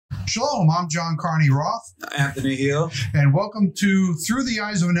Shalom, I'm John Carney Roth. Anthony Hill. And welcome to Through the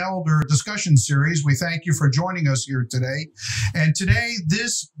Eyes of an Elder discussion series. We thank you for joining us here today. And today,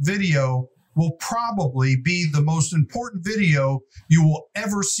 this video will probably be the most important video you will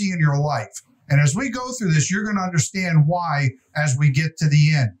ever see in your life. And as we go through this, you're going to understand why as we get to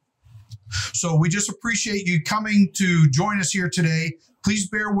the end. So we just appreciate you coming to join us here today. Please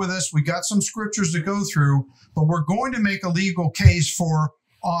bear with us. We got some scriptures to go through, but we're going to make a legal case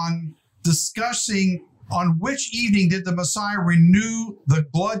on discussing on which evening did the Messiah renew the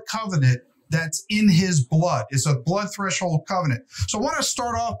blood covenant that's in his blood. It's a blood threshold covenant. So I want to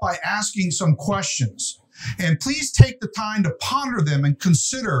start off by asking some questions. And please take the time to ponder them and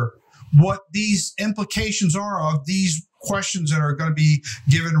consider what these implications are of these questions that are going to be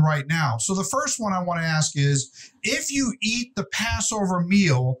given right now. So the first one I want to ask is, if you eat the Passover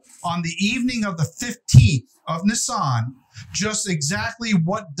meal on the evening of the 15th of Nisan, just exactly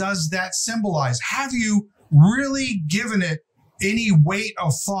what does that symbolize? Have you really given it any weight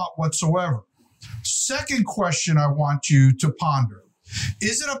of thought whatsoever? Second question I want you to ponder.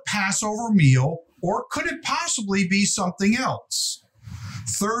 Is it a Passover meal, or could it possibly be something else?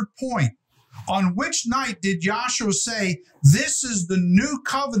 Third point. On which night did Yahshua say, "This is the new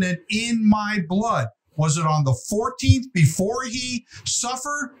covenant in my blood"? Was it on the 14th before he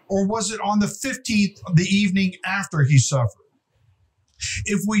suffered, or was it on the 15th, the evening after he suffered?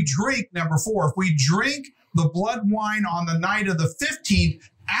 If we drink, number 4, if we drink the blood wine on the night of the 15th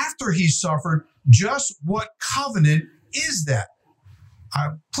after he suffered, just what covenant is that?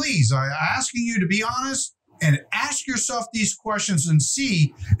 Please, I'm asking you to be honest and ask yourself these questions and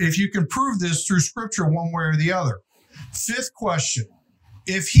see if you can prove this through scripture one way or the other. Fifth question.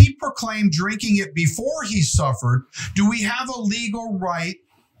 If he proclaimed drinking it before he suffered, do we have a legal right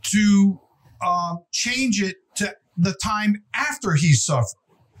to change it to the time after he suffered?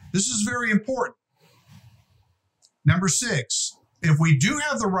 This is very important. Number 6, if we do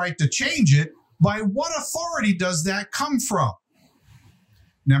have the right to change it, by what authority does that come from?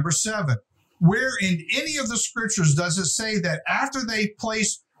 Number 7, where in any of the scriptures does it say that after they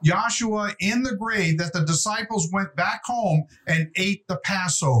placed Yahshua in the grave that the disciples went back home and ate the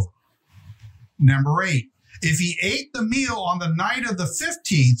Passover? Number 8, if he ate the meal on the night of the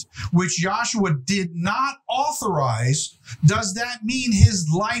 15th, which Yahshua did not authorize, does that mean his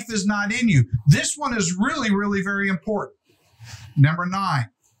life is not in you? This one is really, really very important. Number 9,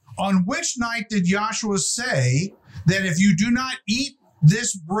 on which night did Yahshua say that if you do not eat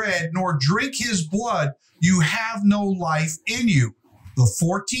this bread nor drink his blood, you have no life in you? The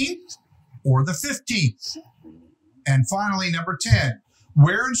 14th or the 15th? And finally, number 10,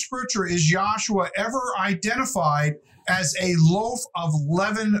 where in scripture is Yahshua ever identified as a loaf of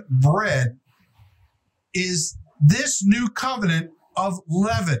leavened bread? Is this new covenant of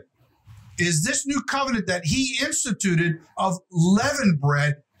leaven? Is this new covenant that he instituted of leavened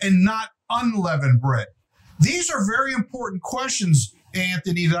bread and not unleavened bread? These are very important questions,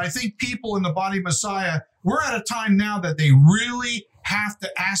 Anthony, that I think people in the body of Messiah, we're at a time now that they really have to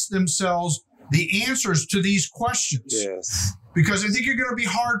ask themselves the answers to these questions. Yes. Because I think you're going to be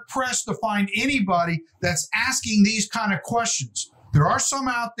hard-pressed to find anybody that's asking these kind of questions. There are some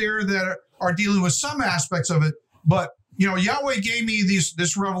out there that are dealing with some aspects of it, but you know, Yahweh gave me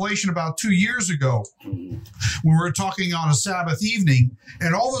this revelation about 2 years ago when we were talking on a Sabbath evening,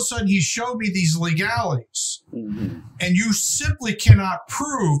 and all of a sudden he showed me these legalities. And you simply cannot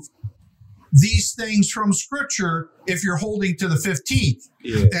prove these things from scripture if you're holding to the 15th.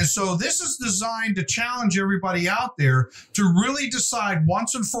 Yeah. And so this is designed to challenge everybody out there to really decide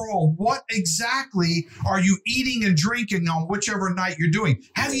once and for all, what exactly are you eating and drinking on whichever night you're doing?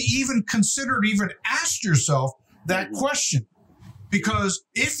 Have you even considered, even asked yourself that question? Because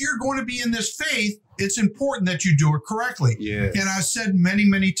if you're going to be in this faith, it's important that you do it correctly. Yes. And I've said many,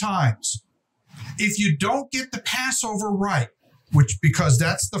 many times, if you don't get the Passover right, because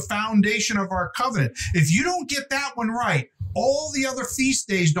that's the foundation of our covenant, if you don't get that one right, all the other feast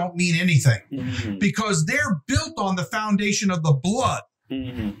days don't mean anything because they're built on the foundation of the blood.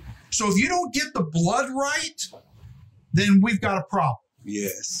 So if you don't get the blood right, then we've got a problem.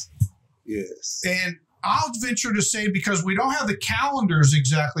 Yes. Yes. And I'll venture to say, because we don't have the calendars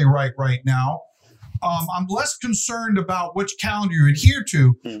exactly right now, I'm less concerned about which calendar you adhere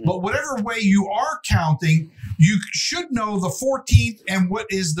to, but whatever way you are counting, you should know the 14th and what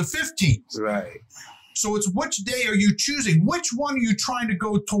is the 15th. Right. So it's which day are you choosing? Which one are you trying to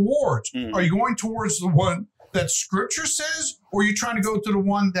go towards? Are you going towards the one that scripture says, or are you trying to go to the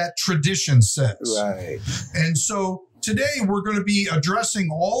one that tradition says? Right. And so today we're going to be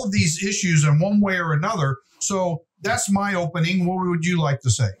addressing all of these issues in one way or another. So that's my opening. What would you like to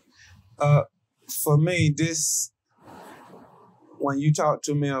say? For me, when you talk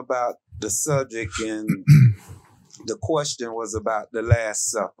to me about the subject and the question was about the Last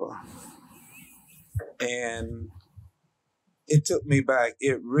Supper, and it took me back.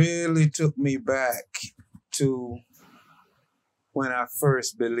 It really took me back to when I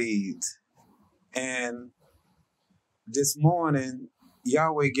first believed. And this morning,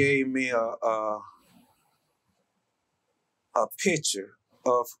 Yahweh gave me a picture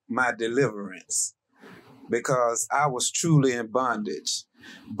of my deliverance, because I was truly in bondage,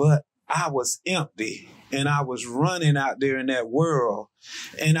 but I was empty and I was running out there in that world,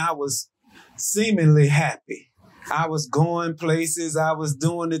 and I was seemingly happy. I was going places. I was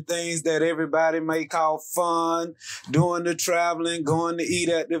doing the things that everybody may call fun, doing the traveling, going to eat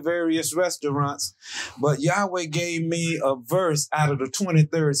at the various restaurants. But Yahweh gave me a verse out of the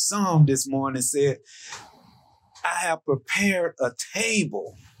 23rd Psalm this morning, said, I have prepared a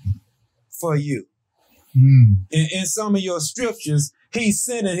table for you. In some of your scriptures, he's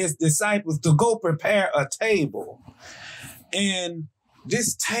sending his disciples to go prepare a table. And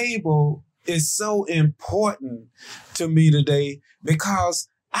this table is so important to me today, because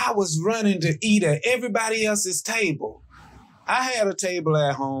I was running to eat at everybody else's table. I had a table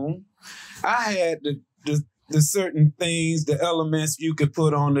at home. I had the certain things, the elements you could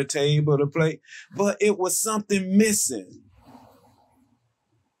put on the table, the plate, but it was something missing.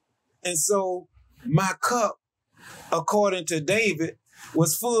 And so my cup, according to David,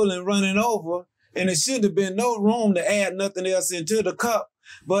 was full and running over, and it shouldn't have been no room to add nothing else into the cup.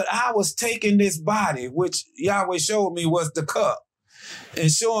 But I was taking this body, which Yahweh showed me was the cup,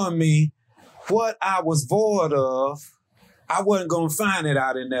 and showing me what I was void of. I wasn't going to find it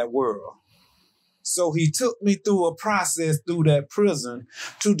out in that world. So he took me through a process through that prison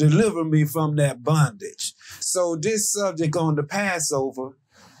to deliver me from that bondage. So this subject on the Passover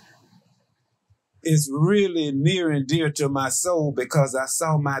is really near and dear to my soul, because I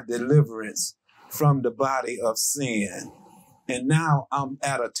saw my deliverance from the body of sin. And now I'm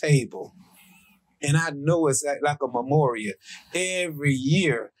at a table. And I know it's like a memorial. Every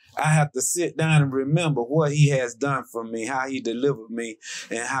year I have to sit down and remember what he has done for me, how he delivered me,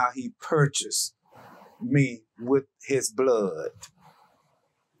 and how he purchased me with his blood.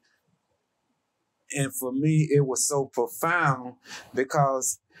 And for me, it was so profound,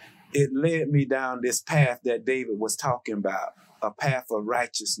 because it led me down this path that David was talking about, a path of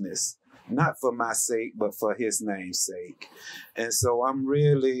righteousness, not for my sake, but for his name's sake. And so I'm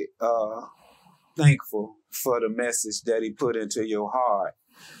really thankful for the message that he put into your heart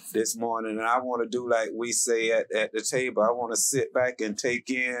this morning. And I want to do like we say at the table. I want to sit back and take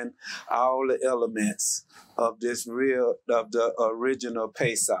in all the elements of the original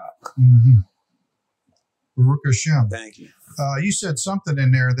Pesach. Mm-hmm. Baruch Hashem. Thank you. You said something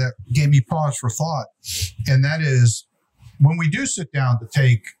in there that gave me pause for thought, and that is, when we do sit down to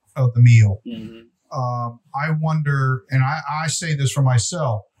take of the meal, I wonder, and I say this for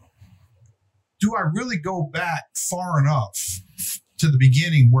myself, do I really go back far enough to the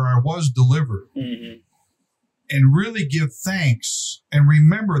beginning where I was delivered and really give thanks and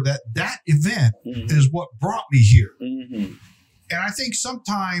remember that that event is what brought me here? And I think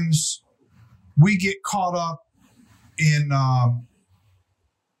sometimes we get caught up in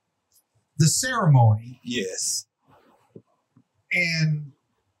the ceremony. Yes. And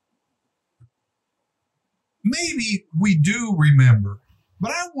maybe we do remember,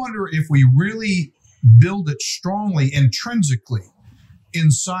 but I wonder if we really build it strongly, intrinsically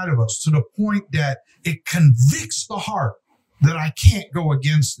inside of us, to the point that it convicts the heart that I can't go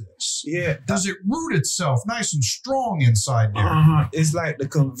against this. Yeah. Does it root itself nice and strong inside there? It's like the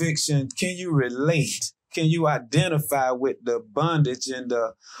conviction. Can you relate? Can you identify with the bondage and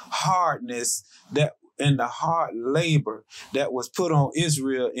the hardness that and the hard labor that was put on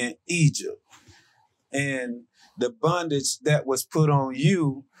Israel in Egypt, and the bondage that was put on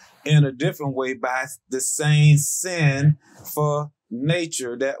you in a different way by the same sin for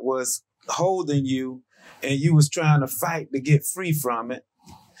nature that was holding you, and you was trying to fight to get free from it,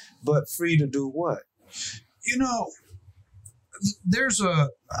 but free to do what? You know,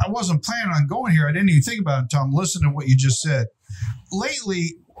 I wasn't planning on going here. I didn't even think about it until I'm listening to what you just said.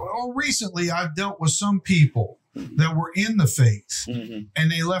 Lately, or recently, I've dealt with some people that were in the faith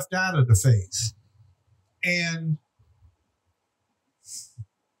and they left out of the faith. And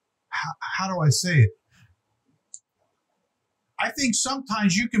how do I say it? I think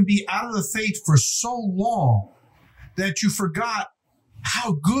sometimes you can be out of the faith for so long that you forgot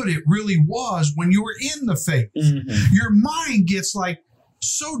how good it really was when you were in the faith. Your mind gets like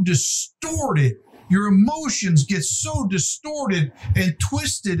so distorted your emotions get so distorted and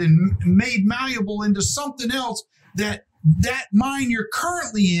twisted and made malleable into something else that mind you're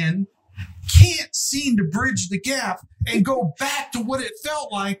currently in can't seem to bridge the gap and go back to what it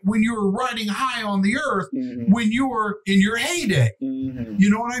felt like when you were riding high on the earth, when you were in your heyday. You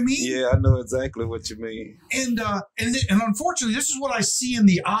know what I mean? Yeah, I know exactly what you mean. And unfortunately, this is what I see in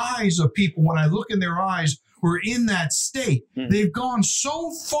the eyes of people when I look in their eyes who are in that state. They've gone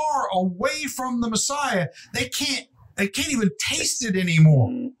so far away from the Messiah, they can't even taste it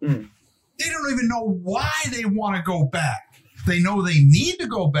anymore. They don't even know why they want to go back. They know they need to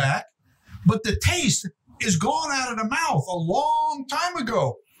go back, but the taste is gone out of the mouth a long time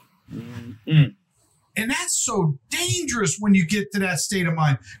ago. And that's so dangerous when you get to that state of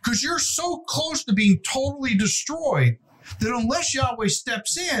mind, because you're so close to being totally destroyed that unless Yahweh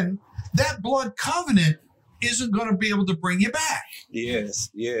steps in, that blood covenant isn't going to be able to bring you back. Yes,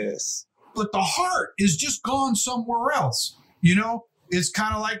 yes. But the heart is just gone somewhere else. You know, it's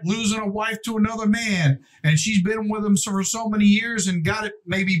kind of like losing a wife to another man, and she's been with him for so many years and got it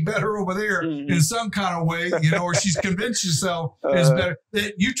maybe better over there in some kind of way, you know, or she's convinced herself it's better.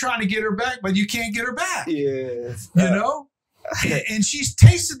 That you're trying to get her back, but you can't get her back. Yes. You know? And she's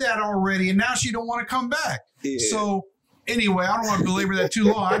tasted that already, and now she don't want to come back. So anyway, I don't want to belabor that too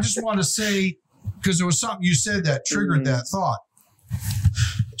long. I just want to say, because there was something you said that triggered that thought.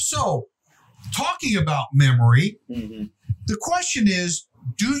 So, talking about memory, the question is,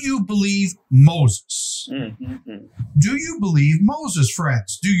 do you believe Moses? Do you believe Moses,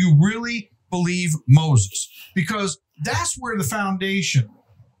 friends? Do you really believe Moses? Because that's where the foundation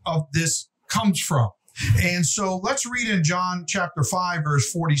of this comes from. And so let's read in John chapter 5, verse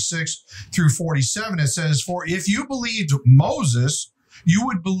 46 through 47. It says, "For if you believed Moses, you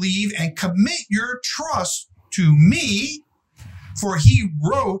would believe and commit your trust to me, for he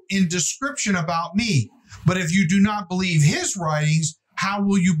wrote in description about me. But if you do not believe his writings, how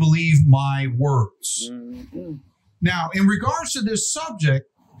will you believe my words?" Now, in regards to this subject,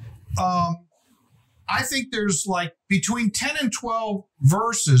 I think there's like between 10 and 12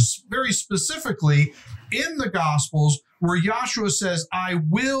 verses, very specifically in the Gospels, where Yahshua says, "I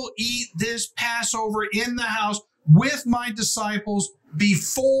will eat this Passover in the house with my disciples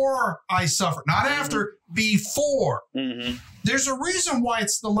before I suffer." Not after, before. There's a reason why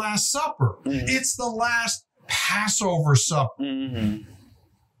it's the Last Supper. It's the last Passover supper. And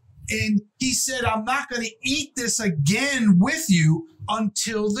he said, "I'm not going to eat this again with you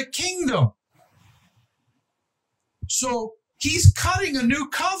until the kingdom." So he's cutting a new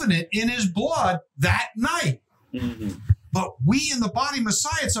covenant in his blood that night. But we in the body of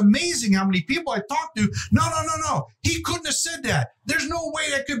Messiah, it's amazing how many people I talk to. No. He couldn't have said that. There's no way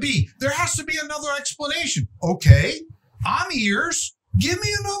that could be. There has to be another explanation. Okay, I'm ears. Give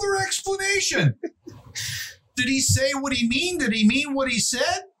me another explanation. Did he say what he mean? Did he mean what he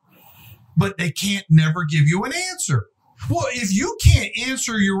said? But they can't never give you an answer. Well, if you can't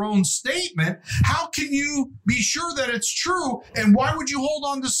answer your own statement, how can you be sure that it's true? And why would you hold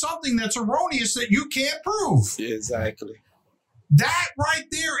on to something that's erroneous that you can't prove? Exactly. That right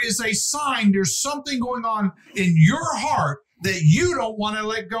there is a sign there's something going on in your heart that you don't want to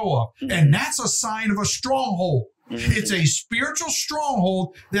let go of. And that's a sign of a stronghold. It's a spiritual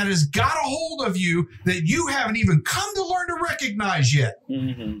stronghold that has got a hold of you that you haven't even come to learn to recognize yet.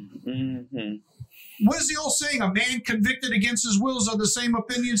 What is the old saying? A man convicted against his will is of the same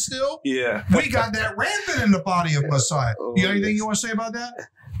opinion still? Yeah. We got that rampant in the body of Messiah. You got anything you want to say about that?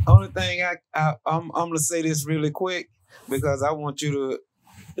 Only thing I'm going to say this really quick because I want you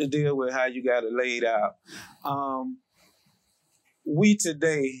to deal with how you got it laid out. We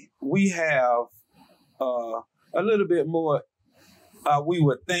have a little bit more, we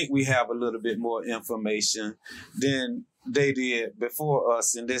would think we have a little bit more information than they did before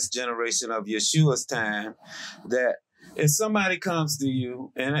us in this generation of Yeshua's time, that if somebody comes to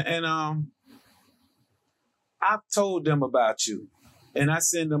you and I've told them about you and I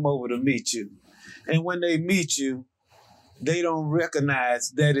send them over to meet you, and when they meet you, they don't recognize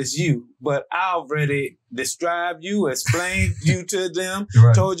that it's you, but I already described you, explained you to them,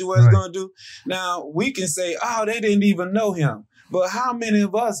 told you what it's going to do. Now, we can say, oh, they didn't even know him. But how many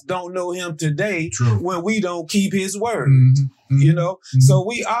of us don't know him today when we don't keep his word? You know? So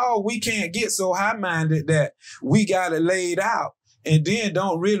we can't get so high-minded that we got it laid out and then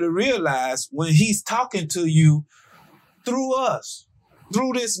don't really realize when he's talking to you through us.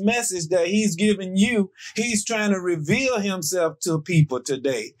 Through this message that he's giving you, he's trying to reveal himself to people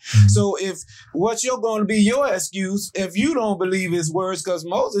today. So if what's going to be your excuse if you don't believe his words, because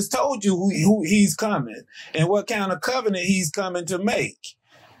Moses told you who he's coming and what kind of covenant he's coming to make.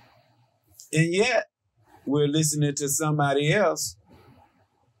 And yet, we're listening to somebody else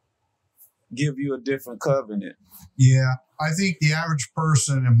give you a different covenant. Yeah. I think the average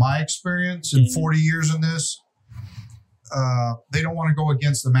person, in my experience, in 40 years in this, they don't want to go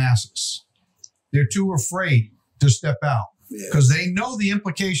against the masses. They're too afraid to step out because they know the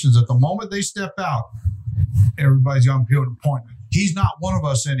implications. At the moment they step out, everybody's going to be an appointment. He's not one of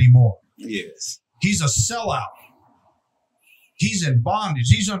us anymore. Yes. He's a sellout. He's in bondage.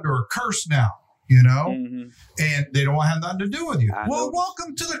 He's under a curse now, you know, and they don't have nothing to do with you.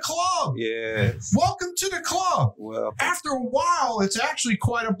 Welcome to the club. Yes. Welcome to the club. Well, after a while, it's actually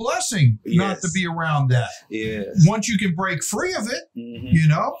quite a blessing not to be around that. Yes. Once you can break free of it, you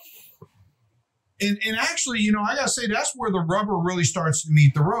know. And actually, you know, I got to say, that's where the rubber really starts to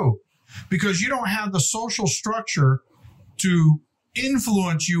meet the road, because you don't have the social structure to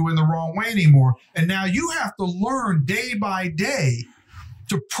influence you in the wrong way anymore. And now you have to learn day by day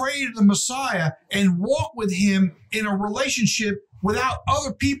to pray to the Messiah and walk with him in a relationship without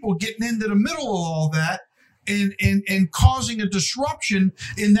other people getting into the middle of all that and causing a disruption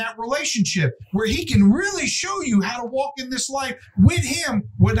in that relationship, where he can really show you how to walk in this life with him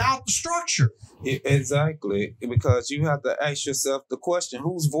without the structure. Exactly, because you have to ask yourself the question: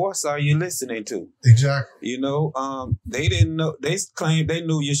 whose voice are you listening to? Exactly. You know, they didn't know. They claimed they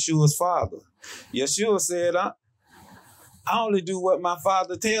knew Yeshua's father. Yeshua said, "I only do what my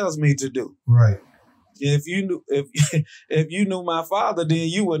father tells me to do." Right. If you knew my father, then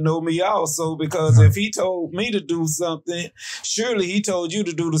you would know me also, because if he told me to do something, surely he told you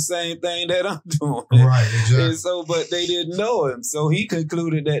to do the same thing that I'm doing. Right, exactly. And so, but they didn't know him. So he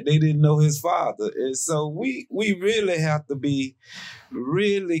concluded that they didn't know his father. And so we really have to be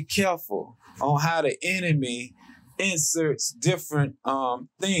really careful on how the enemy inserts different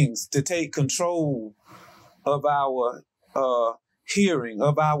things to take control of our hearing,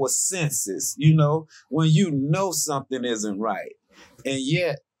 of our senses, you know, when you know something isn't right, and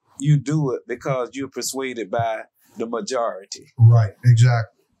yet you do it because you're persuaded by the majority. Right,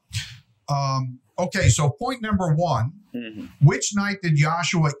 exactly. Okay, so point number one, which night did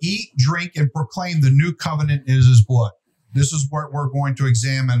Joshua eat, drink, and proclaim the new covenant is his blood? This is what we're going to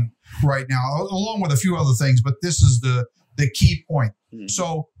examine right now, along with a few other things, but this is the key point.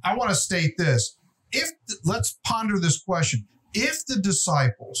 So I want to state this. Let's ponder this question. If the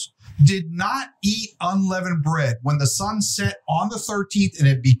disciples did not eat unleavened bread when the sun set on the 13th and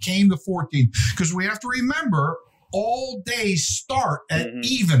it became the 14th, because we have to remember all days start at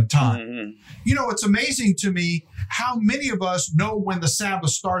even time. You know, it's amazing to me how many of us know when the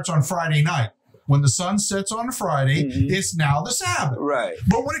Sabbath starts on Friday night. When the sun sets on a Friday, it's now the Sabbath. Right.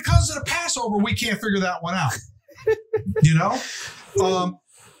 But when it comes to the Passover, we can't figure that one out. You know?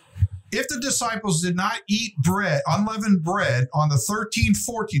 If the disciples did not eat bread, unleavened bread, on the 13th,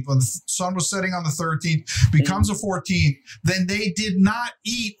 14th, when the sun was setting on the 13th, becomes the 14th, then they did not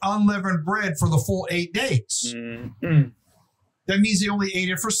eat unleavened bread for the full 8 days. That means they only ate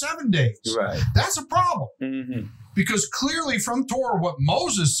it for 7 days. Right. That's a problem. Because clearly from Torah, what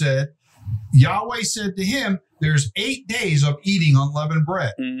Moses said, Yahweh said to him, there's 8 days of eating unleavened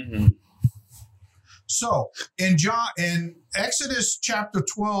bread. So in Exodus chapter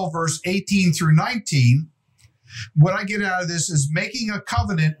 12, verse 18 through 19, what I get out of this is making a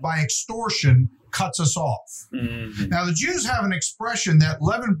covenant by extortion cuts us off. Now, the Jews have an expression that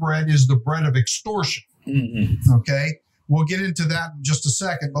leavened bread is the bread of extortion. Okay? We'll get into that in just a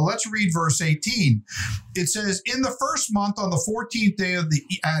second, but let's read verse 18. It says, in the first month, on the 14th day of the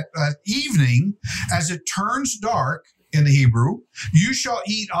evening, as it turns dark, in the Hebrew, you shall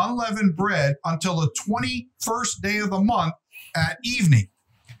eat unleavened bread until the 21st day of the month at evening,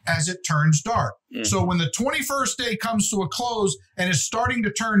 as it turns dark. So when the 21st day comes to a close and is starting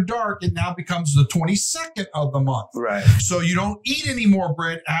to turn dark, it now becomes the 22nd of the month. Right. So you don't eat any more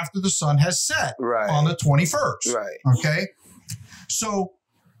bread after the sun has set on the 21st. Right. Okay. So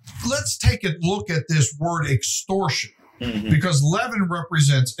let's take a look at this word extortion. Because leaven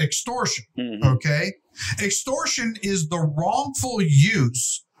represents extortion, okay? Extortion is the wrongful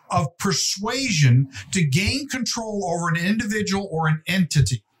use of persuasion to gain control over an individual or an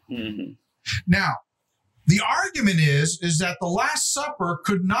entity. Now, the argument is that the Last Supper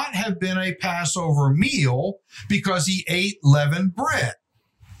could not have been a Passover meal because he ate leavened bread.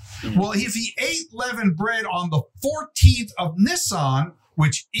 Well, if he ate leavened bread on the 14th of Nisan,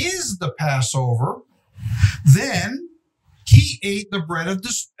 which is the Passover, then he ate the bread of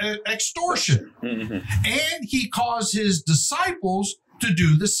extortion. And he caused his disciples to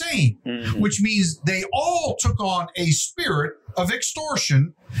do the same, which means they all took on a spirit of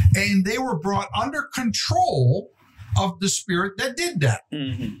extortion, and they were brought under control of the spirit that did that.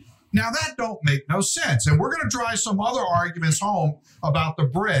 Now, that don't make no sense. And we're going to drive some other arguments home about the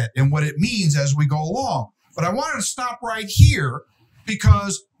bread and what it means as we go along. But I wanted to stop right here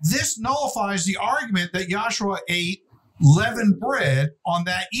because this nullifies the argument that Joshua ate leavened bread on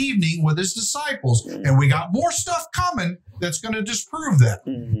that evening with his disciples. And we got more stuff coming that's going to disprove that.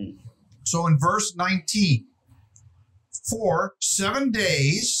 Mm-hmm. So in verse 19, for 7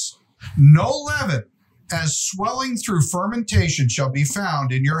 days, no leaven as swelling through fermentation shall be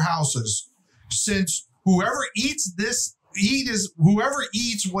found in your houses, since whoever eats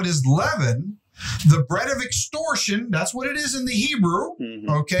what is leavened, the bread of extortion, that's what it is in the Hebrew,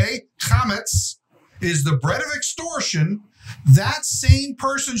 okay? Chametz is the bread of extortion, that same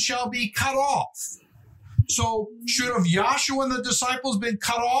person shall be cut off. So should have Joshua and the disciples been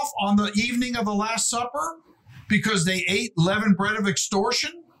cut off on the evening of the Last Supper because they ate leavened bread of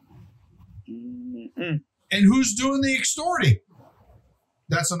extortion? And who's doing the extorting?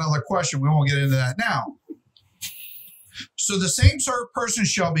 That's another question. We won't get into that now. So the same sort of person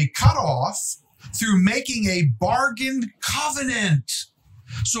shall be cut off through making a bargained covenant.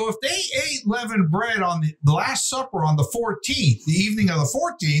 So if they ate leavened bread on the Last Supper on the 14th, the evening of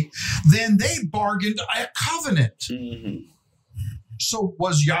the 14th, then they bargained a covenant. Mm-hmm. So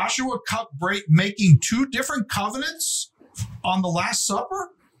was Joshua making two different covenants on the Last Supper?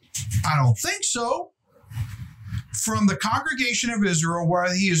 I don't think so. From the congregation of Israel,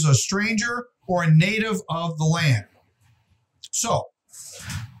 whether he is a stranger or a native of the land. So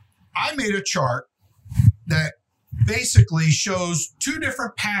I made a chart that basically shows two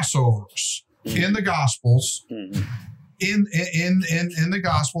different Passovers in the Gospels, in the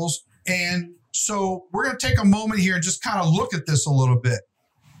Gospels. And so we're going to take a moment here and just kind of look at this a little bit.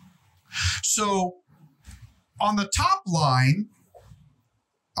 So on the top line,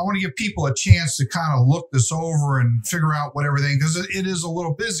 I want to give people a chance to kind of look this over and figure out what everything, because it is a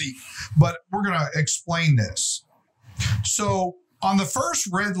little busy, but we're going to explain this. So on the first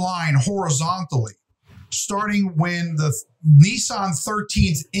red line horizontally, starting when the Nisan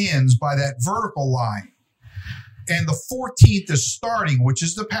 13th ends by that vertical line, and the 14th is starting, which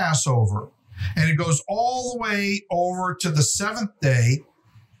is the Passover, and it goes all the way over to the 7th day.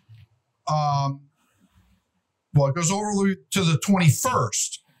 Well, it goes over to the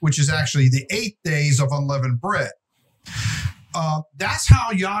 21st, which is actually the 8 days of unleavened bread. That's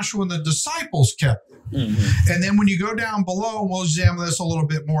how Joshua and the disciples kept it. Mm-hmm. And then when you go down below, and we'll examine this a little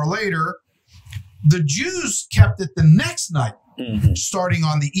bit more later, the Jews kept it the next night, starting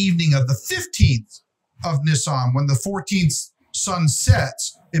on the evening of the 15th of Nisan. When the 14th sun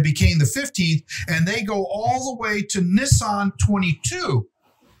sets, it became the 15th, and they go all the way to Nisan 22,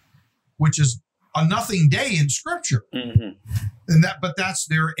 which is a nothing day in Scripture. But that's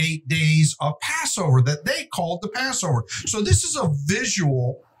their 8 days of Passover that they called the Passover. So this is a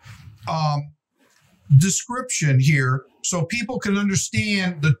visual description here so people can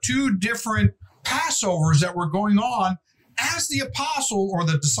understand the two different Passovers that were going on as the apostle or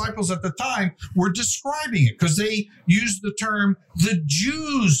the disciples at the time were describing it, because they used the term the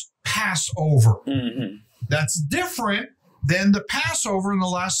Jews' Passover. That's different than the Passover in the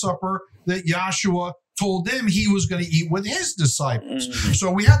Last Supper that Joshua told them he was going to eat with his disciples.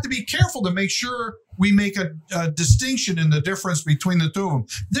 So we have to be careful to make sure we make a distinction in the difference between the two of them.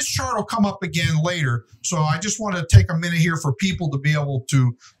 This chart will come up again later, so I just want to take a minute here for people to be able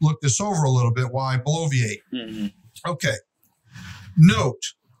to look this over a little bit while I bloviate. Okay. Note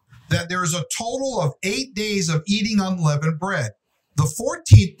that there is a total of 8 days of eating unleavened bread. The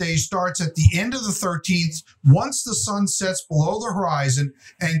 14th day starts at the end of the 13th, once the sun sets below the horizon,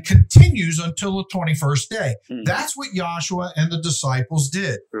 and continues until the 21st day. That's what Joshua and the disciples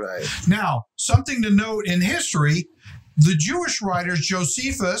did. Right. Now, something to note in history, the Jewish writers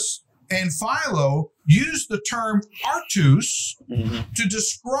Josephus and Philo used the term artus to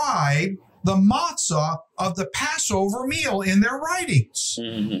describe the matzah of the Passover meal in their writings.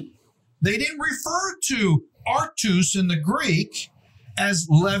 They didn't refer to artus in the Greek as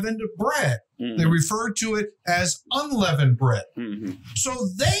leavened bread. They referred to it as unleavened bread. So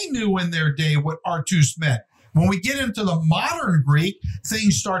they knew in their day what artus meant. When we get into the modern Greek,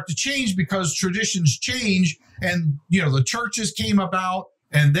 things start to change because traditions change, and the churches came about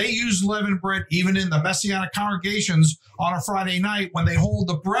and they use leavened bread even in the Messianic congregations on a Friday night when they hold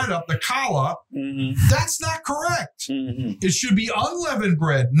the bread up, the challah. That's not correct. It should be unleavened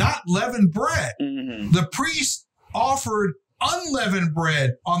bread, not leavened bread. The priest offered unleavened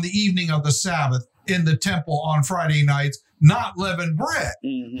bread on the evening of the Sabbath in the temple on Friday nights, not leavened bread.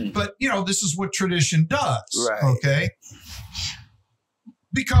 But, this is what tradition does. Right. Okay?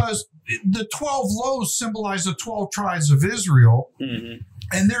 Because the 12 loaves symbolize the 12 tribes of Israel.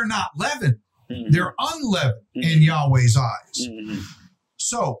 And they're not leavened. They're unleavened in Yahweh's eyes.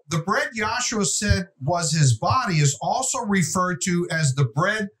 So the bread Yahshua said was his body is also referred to as the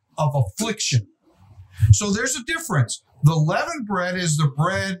bread of affliction. So there's a difference. The leavened bread is the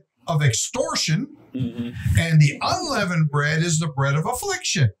bread of extortion, and the unleavened bread is the bread of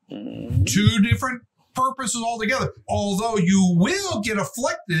affliction. Two different purposes altogether. Although you will get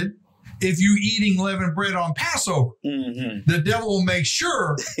afflicted if you're eating leavened bread on Passover. The devil will make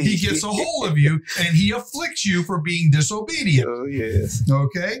sure he gets a hold of you and he afflicts you for being disobedient. Oh, yes.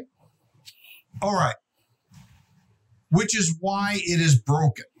 Okay? All right. Which is why it is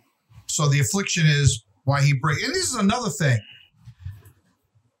broken. So the affliction is why he breaks. And this is another thing.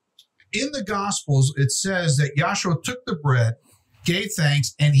 In the Gospels, it says that Yahshua took the bread, gave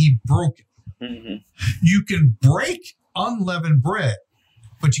thanks, and he broke it. You can break unleavened bread,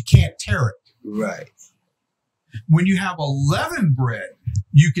 but you can't tear it. Right. When you have a leavened bread,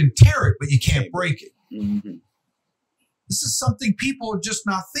 you can tear it, but you can't break it. This is something people are just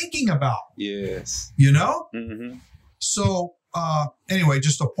not thinking about. Yes. You know? So, anyway,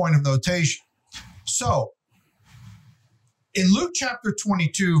 just a point of notation. So, in Luke chapter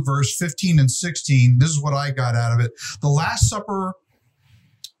 22, verse 15 and 16, this is what I got out of it. The Last Supper,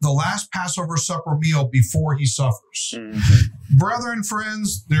 the last Passover supper meal before he suffers. Brethren,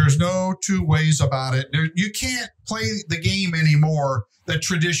 friends, there's no two ways about it. You can't play the game anymore that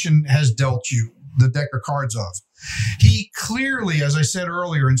tradition has dealt you the deck of cards of. He clearly, as I said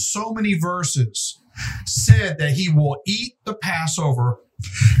earlier, in so many verses, said that he will eat the Passover,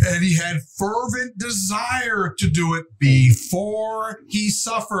 and he had fervent desire to do it before he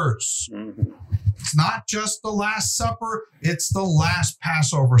suffers. It's not just the Last Supper, it's the last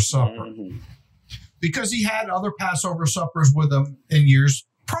Passover supper. Because he had other Passover suppers with him in years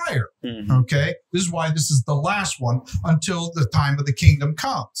prior. Okay? This is why this is the last one until the time of the kingdom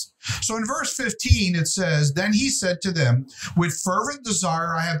comes. So in verse 15, it says, Then he said to them, With fervent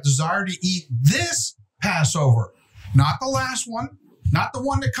desire I have desired to eat this Passover. Not the last one, not the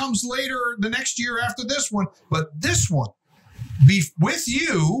one that comes later, the next year after this one, but this one. With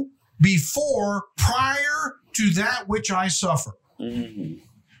you before, prior to that which I suffer.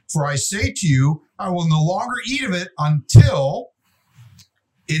 For I say to you, I will no longer eat of it until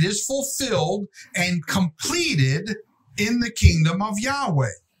it is fulfilled and completed in the kingdom of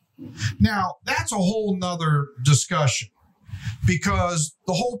Yahweh. Now, that's a whole nother discussion, because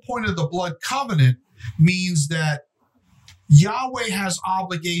the whole point of the blood covenant means that Yahweh has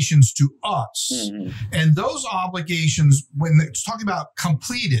obligations to us. And those obligations, when it's talking about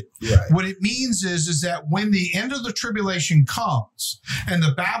completed, what it means is that when the end of the tribulation comes and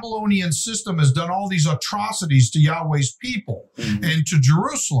the Babylonian system has done all these atrocities to Yahweh's people and to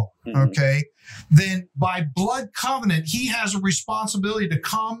Jerusalem, okay, then by blood covenant, he has a responsibility to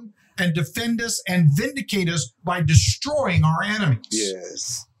come and defend us and vindicate us by destroying our enemies.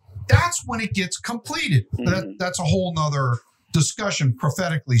 Yes. That's when it gets completed. That's a whole nother discussion,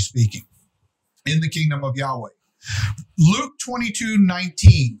 prophetically speaking, in the kingdom of Yahweh. Luke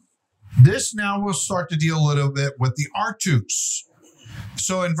 22:19. This now will start to deal a little bit with the artus.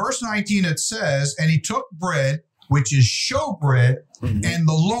 So in verse 19, it says, And he took bread, which is showbread, and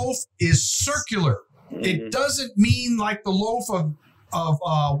the loaf is circular. It doesn't mean like the loaf of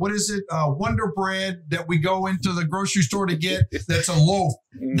what is it? Wonder Bread that we go into the grocery store to get. That's a loaf.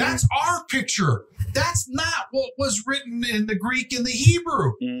 That's our picture. That's not what was written in the Greek and the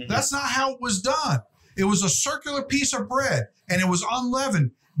Hebrew. That's not how it was done. It was a circular piece of bread, and it was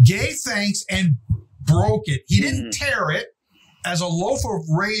unleavened. Gave thanks and broke it. He didn't tear it as a loaf of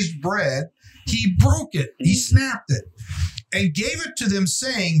raised bread. He broke it. He snapped it. And gave it to them,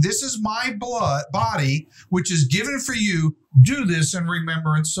 saying, This is my body, which is given for you. Do this in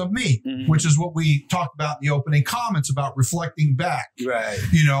remembrance of me, which is what we talked about in the opening comments about reflecting back,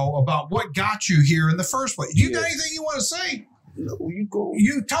 you know, about what got you here in the first place. You got anything you want to say? No, you go.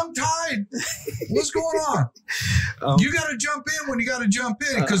 You tongue-tied. What's going on? You got to jump in when you got to jump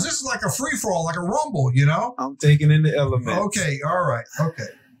in, because this is like a free-for-all, like a rumble, you know? I'm taking in the elements. Okay, all right, okay.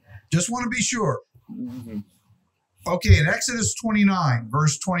 Just want to be sure. Okay, in Exodus 29,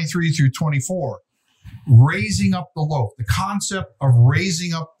 verse 23 through 24, raising up the loaf, the concept of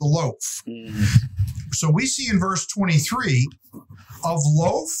raising up the loaf. So we see in verse 23 of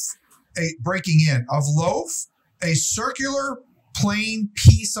loaf, breaking in, of loaf, a circular plain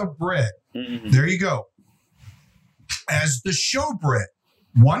piece of bread. There you go. As the showbread,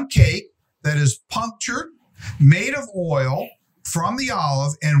 one cake that is punctured, made of oil from the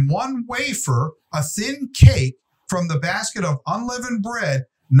olive, and one wafer, a thin cake, from the basket of unleavened bread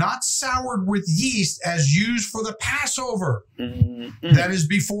not soured with yeast as used for the Passover. That is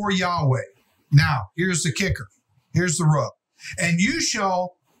before Yahweh. Now, here's the kicker. Here's the rub. And you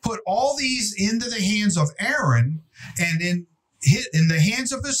shall put all these into the hands of Aaron and in the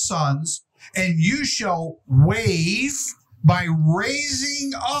hands of his sons, and you shall wave by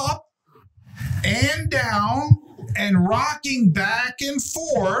raising up and down and rocking back and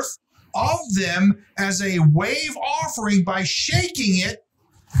forth of them as a wave offering by shaking it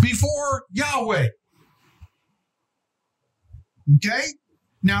before Yahweh. Okay?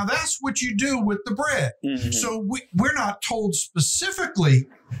 Now that's what you do with the bread. So we're not told specifically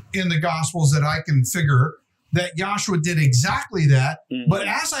in the Gospels that I can figure that Joshua did exactly that. But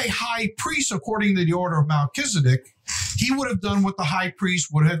as a high priest, according to the order of Melchizedek, he would have done what the high priest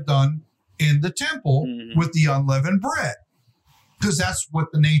would have done in the temple with the unleavened bread. Because that's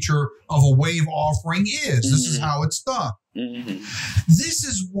what the nature of a wave offering is. This is how it's done. This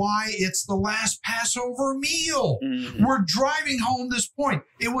is why it's the last Passover meal. We're driving home this point.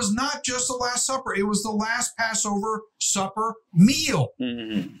 It was not just the Last Supper. It was the last Passover supper meal.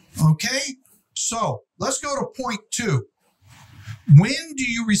 Okay? So let's go to point 2. When do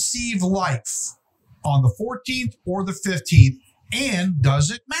you receive life? On the 14th or the 15th? And does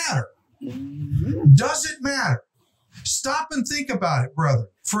it matter? Does it matter? Stop and think about it, brother,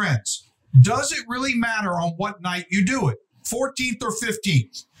 friends. Does it really matter on what night you do it? 14th or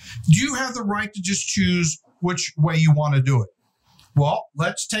 15th? Do you have the right to just choose which way you want to do it? Well,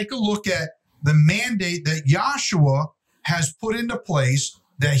 let's take a look at the mandate that Joshua has put into place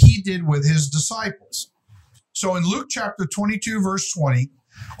that he did with his disciples. So in Luke chapter 22, verse 20,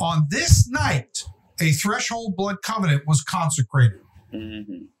 on this night, a threshold blood covenant was consecrated.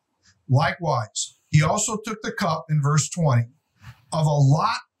 Likewise, he also took the cup in verse 20 of a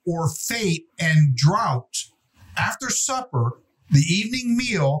lot or fate and drought. After supper, the evening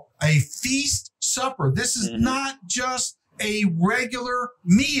meal, a feast supper. This is not just a regular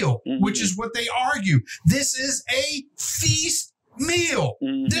meal, which is what they argue. This is a feast meal.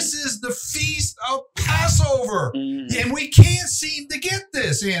 This is the feast of Passover. And we can't seem to get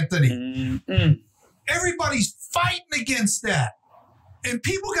this, Anthony. Everybody's fighting against that. And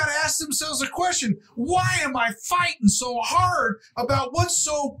people got to ask themselves a question, why am I fighting so hard about what's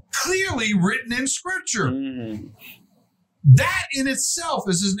so clearly written in Scripture? That in itself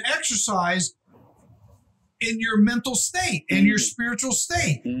is an exercise in your mental state, in your spiritual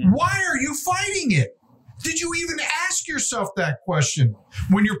state. Why are you fighting it? Did you even ask yourself that question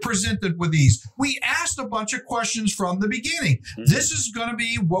when you're presented with these? We asked a bunch of questions from the beginning. This is going to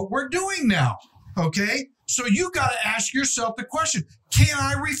be what we're doing now, okay? So you got to ask yourself the question, can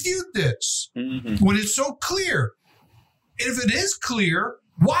I refute this when it's so clear? If it is clear,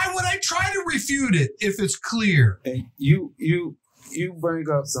 why would I try to refute it if it's clear? And you bring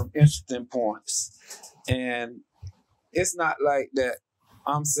up some interesting points. And it's not like that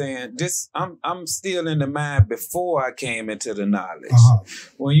I'm saying this, I'm still in the mind before I came into the knowledge.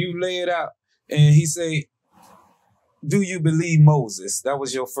 When you lay it out and he say, do you believe Moses? That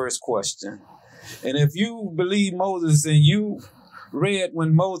was your first question. And if you believe Moses and you read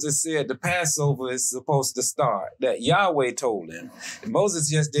when Moses said the Passover is supposed to start, that Yahweh told him. Moses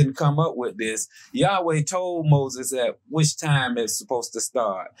just didn't come up with this. Yahweh told Moses at which time it's supposed to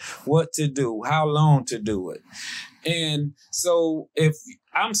start, what to do, how long to do it. And so if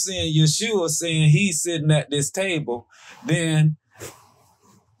I'm seeing Yeshua saying he's sitting at this table, then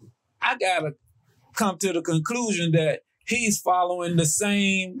I got to come to the conclusion that he's following the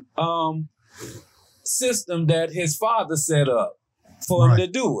same system that his father set up for him to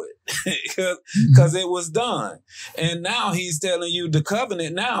do it, because it was done. And now he's telling you the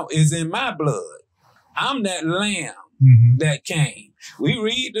covenant now is in my blood. I'm that lamb that came. We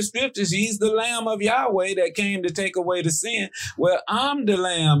read the scriptures. He's the lamb of Yahweh that came to take away the sin. Well, I'm the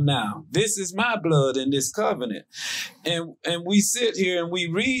lamb now. This is my blood in this covenant. And we sit here and we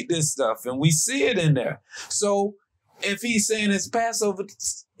read this stuff and we see it in there. So if he's saying it's Passover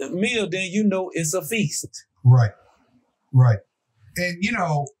meal, then you know it's a feast. Right. Right. And, you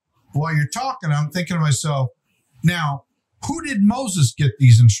know, while you're talking, I'm thinking to myself, now, who did Moses get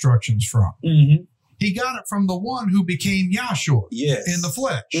these instructions from? He got it from the one who became Yahshua in the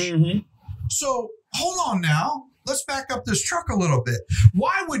flesh. So hold on now. Let's back up this truck a little bit.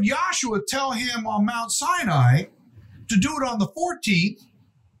 Why would Yahshua tell him on Mount Sinai to do it on the 14th,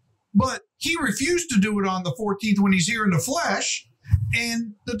 but he refused to do it on the 14th when he's here in the flesh,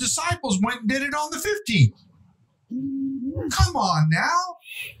 and the disciples went and did it on the 15th? Come on now.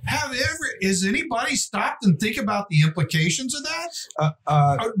 Has anybody stopped and think about the implications of that?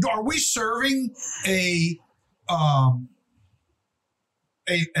 Are we serving a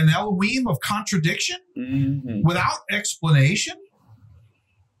an Elohim of contradiction without explanation?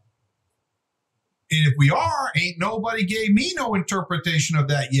 And if we are, ain't nobody gave me no interpretation of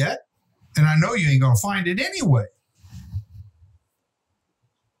that yet. And I know you ain't going to find it anyway.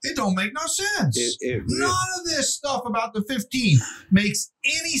 It don't make no sense. None of this stuff about the 15 makes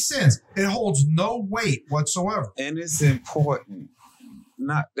any sense. It holds no weight whatsoever. And it's important.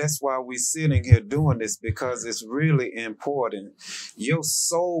 That's why we're sitting here doing this, because it's really important. Your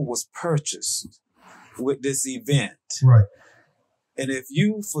soul was purchased with this event. Right. And if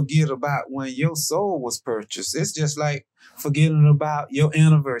you forget about when your soul was purchased, it's just like forgetting about your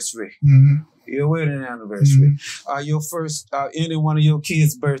anniversary. Mm-hmm. Your wedding anniversary, your first, any one of your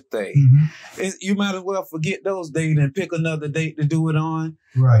kids' birthday. You might as well forget those dates and pick another date to do it on.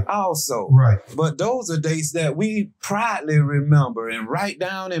 Right. Also. Right. But those are dates that we proudly remember and write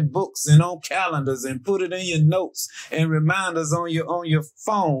down in books and on calendars and put it in your notes and reminders on your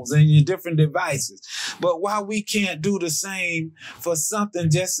phones and your different devices. But why we can't do the same for something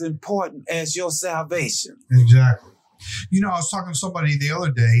just important as your salvation? Exactly. You know, I was talking to somebody the other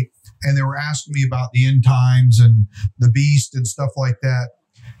day, and they were asking me about the end times and the beast and stuff like that.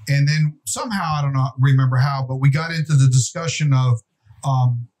 And then somehow, I don't remember how, but we got into the discussion of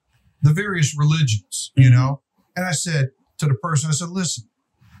the various religions, you know? And I said to the person, I said, listen,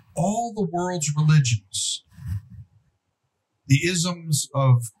 all the world's religions, the isms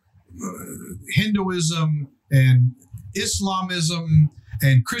of Hinduism and Islamism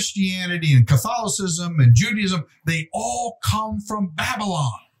and Christianity and Catholicism and Judaism, they all come from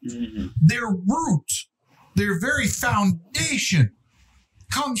Babylon. Their root, their very foundation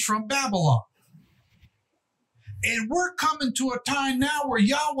comes from Babylon. And we're coming to a time now where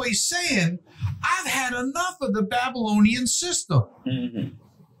Yahweh's saying, I've had enough of the Babylonian system.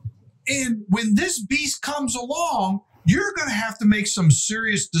 And when this beast comes along, you're going to have to make some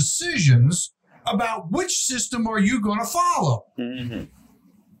serious decisions about which system are you going to follow.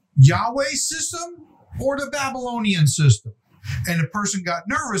 Yahweh's system or the Babylonian system? And the person got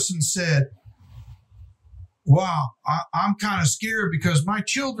nervous and said, wow, I'm kind of scared because my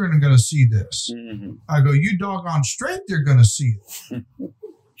children are going to see this. I go, you doggone straight they're going to see it.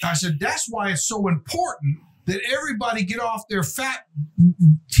 I said, that's why it's so important that everybody get off their fat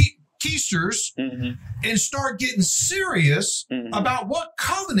keisters and start getting serious about what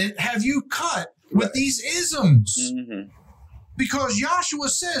covenant have you cut with these isms. Because Yahshua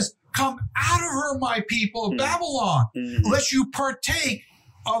says, come out of her, my people of Babylon, lest you partake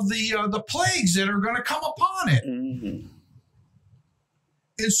of the plagues that are going to come upon it.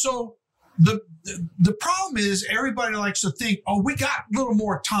 And so the problem is everybody likes to think, oh, we got a little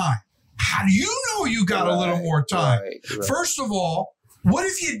more time. How do you know you got a little more time? First of all, what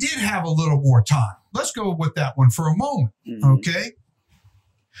if you did have a little more time? Let's go with that one for a moment, okay?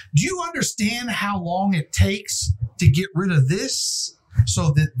 Do you understand how long it takes to get rid of this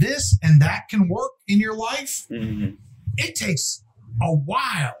so that this and that can work in your life? It takes a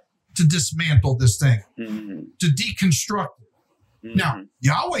while to dismantle this thing, to deconstruct it. Now,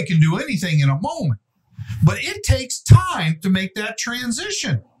 Yahweh can do anything in a moment, but it takes time to make that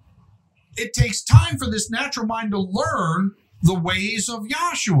transition. It takes time for this natural mind to learn the ways of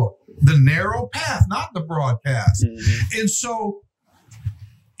Yahshua, the narrow path, not the broad path. And so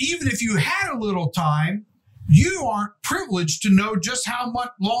even if you had a little time, you aren't privileged to know just how much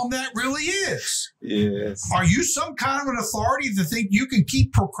long that really is. Yes. Are you some kind of an authority to think you can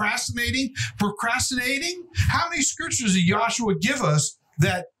keep procrastinating? How many scriptures did Yahshua give us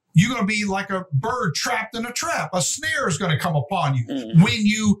that you're going to be like a bird trapped in a trap? A snare is going to come upon you when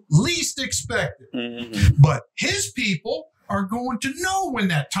you least expect it. But his people are going to know when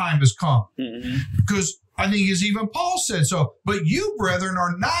that time has come. Because I think as even Paul said so, but you, brethren,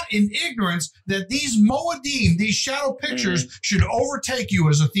 are not in ignorance that these Moedim, these shadow pictures, should overtake you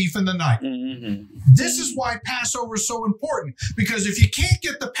as a thief in the night. This is why Passover is so important, because if you can't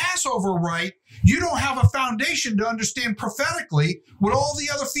get the Passover right, you don't have a foundation to understand prophetically what all the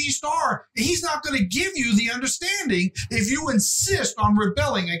other feasts are. He's not going to give you the understanding if you insist on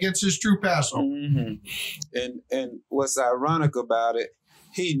rebelling against his true Passover. And what's ironic about it,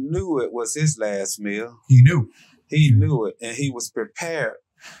 he knew it was his last meal. He knew. He knew it, and he was prepared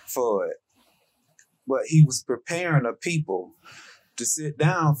for it. But he was preparing a people to sit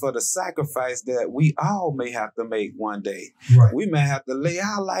down for the sacrifice that we all may have to make one day. Right. We may have to lay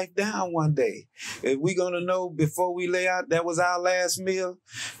our life down one day. If we're going to know before we lay out that was our last meal,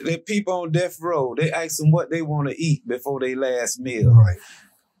 the people on death row, they ask them what they want to eat before their last meal. Right.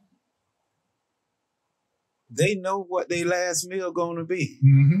 they know what their last meal going to be.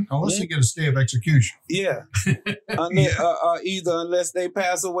 Unless they get a stay of execution. Yeah. Unless they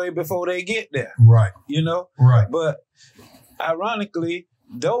pass away before they get there. Right. You know? Right. But ironically,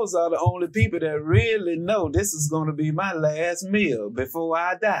 those are the only people that really know this is going to be my last meal before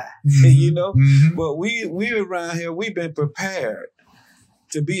I die. You know? But we around here, we've been prepared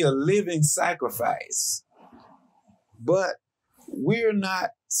to be a living sacrifice. But we're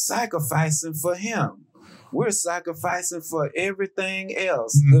not sacrificing for him. We're sacrificing for everything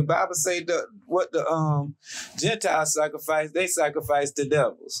else. The Bible say what the Gentiles sacrifice, they sacrifice to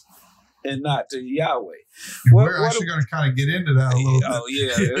devils and not to Yahweh. We're actually going to kind of get into that a little bit. Oh,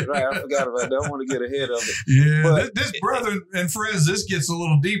 yeah, that's right. I forgot about that. I don't want to get ahead of it. Yeah, but this, brethren and friends, this gets a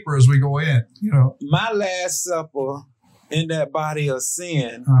little deeper as we go in. You know, my last supper in that body of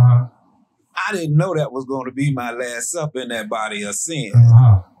sin, I didn't know that was going to be my last supper in that body of sin.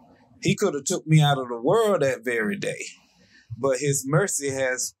 He could have took me out of the world that very day, but his mercy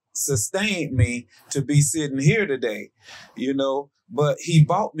has sustained me to be sitting here today, you know, but he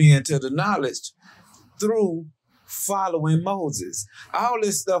brought me into the knowledge through following Moses. All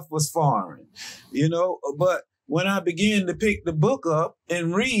this stuff was foreign, you know, but when I began to pick the book up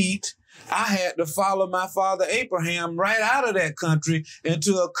and read, I had to follow my father Abraham right out of that country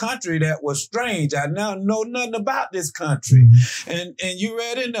into a country that was strange. I now know nothing about this country. And you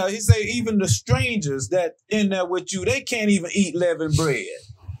read in there, he said, even the strangers that in there with you, they can't even eat leavened bread.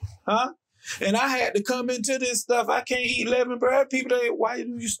 Huh? And I had to come into this stuff. I can't eat leavened bread. People say, why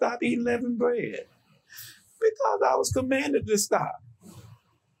do you stop eating leavened bread? Because I was commanded to stop.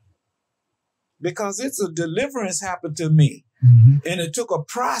 Because it's a deliverance happened to me. And it took a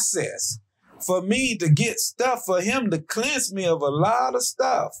process for me to get stuff, for him to cleanse me of a lot of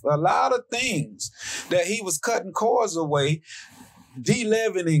stuff, a lot of things that he was cutting cords away,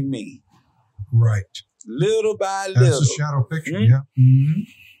 de-leavening me. Right. Little by little. That's a shadow picture, yeah.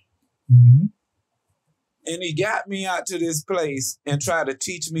 And he got me out to this place and tried to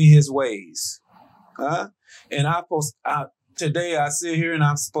teach me his ways. And today I sit here and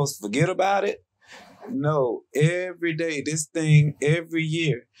I'm supposed to forget about it. No, every day, every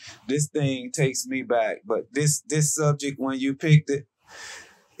year, this thing takes me back. But this subject, when you picked it,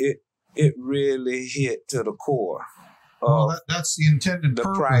 it really hit to the core. Well, that's the intended the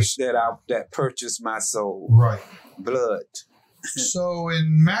purpose. Price that purchased my soul. Right. Blood. So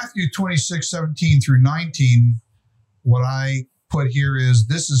in Matthew 26:17-19, what I put here is,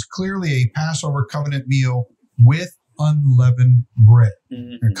 this is clearly a Passover covenant meal with unleavened bread.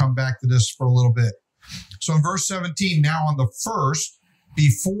 I'll come back to this for a little bit. So in verse 17, now on the first,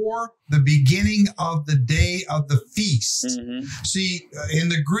 before the beginning of the day of the feast. See, in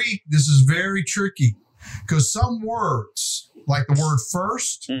the Greek, this is very tricky because some words, like the word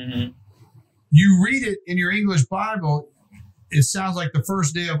first, you read it in your English Bible, it sounds like the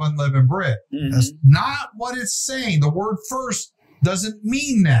first day of unleavened bread. That's not what it's saying. The word first doesn't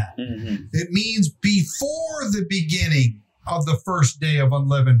mean that. It means before the beginning of the first day of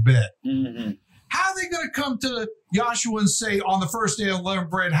unleavened bread. How are they going to come to Joshua and say, on the first day of unleavened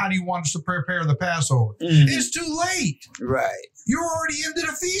bread, how do you want us to prepare the Passover? It's too late. Right. You're already into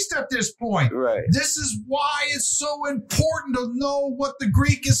the feast at this point. Right. This is why it's so important to know what the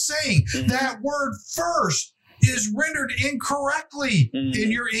Greek is saying. That word first is rendered incorrectly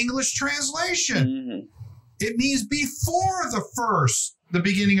in your English translation. It means before the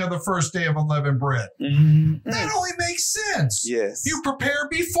beginning of the first day of unleavened bread. That only makes sense. Yes. You prepare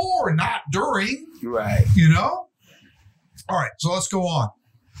before, not during. Right. You know? All right, so let's go on.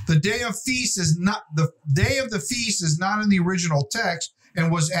 The day of feast is not, the day of the feast is not in the original text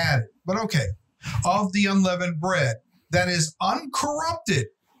and was added. But okay, of the unleavened bread that is uncorrupted.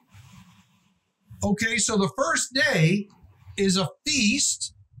 Okay, so the first day is a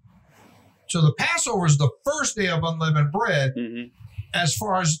feast. So the Passover is the first day of unleavened bread. As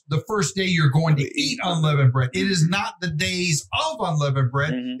far as the first day you're going to eat unleavened bread. It is not the days of unleavened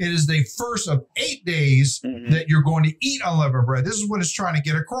bread. It is the first of 8 days that you're going to eat unleavened bread. This is what it's trying to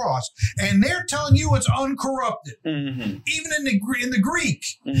get across. And they're telling you it's uncorrupted. Even in the Greek,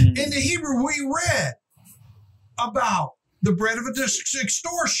 in the Hebrew, we read about the bread of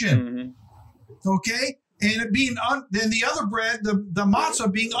extortion. Okay? And it being, then the other bread, the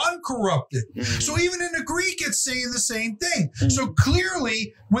matzah being uncorrupted. So even in the Greek, it's saying the same thing. So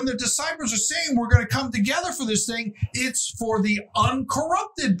clearly, when the disciples are saying we're going to come together for this thing, it's for the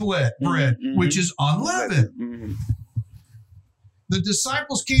uncorrupted bread, which is unleavened. The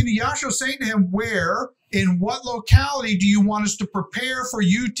disciples came to Yahshua saying to him, where, in what locality do you want us to prepare for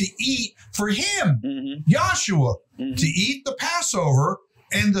you to eat for him, Yahshua, to eat the Passover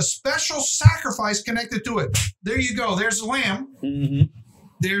and the special sacrifice connected to it. There you go. There's the lamb. Mm-hmm.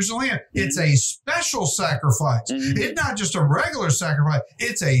 There's the lamb. It's a special sacrifice. It's not just a regular sacrifice.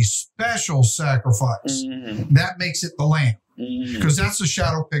 It's a special sacrifice. That makes it the lamb, because that's the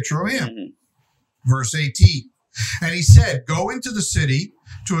shadow picture of him. Verse 18. And he said, go into the city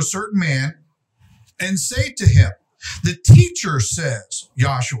to a certain man and say to him, the teacher says,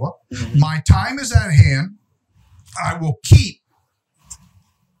 Joshua, my time is at hand. I will keep,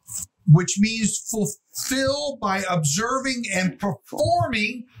 which means fulfill by observing and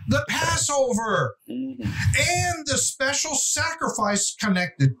performing the Passover and the special sacrifice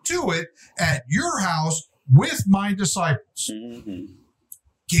connected to it at your house with my disciples.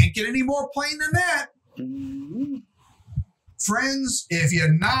 Can't get any more plain than that. Friends, if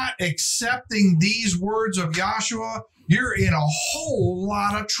you're not accepting these words of Joshua, you're in a whole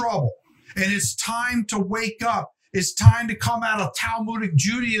lot of trouble. And it's time to wake up. It's time to come out of Talmudic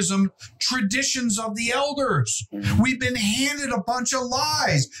Judaism, traditions of the elders. We've been handed a bunch of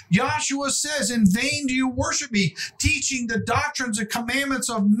lies. Joshua says, in vain do you worship me, teaching the doctrines and commandments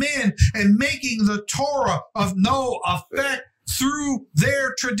of men and making the Torah of no effect through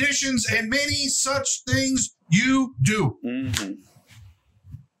their traditions, and many such things you do.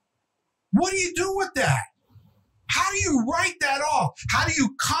 What do you do with that? How do you write that off? How do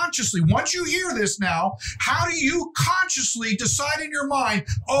you consciously, once you hear this now, how do you consciously decide in your mind,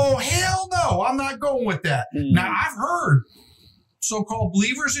 oh, hell no, I'm not going with that? Now, I've heard so-called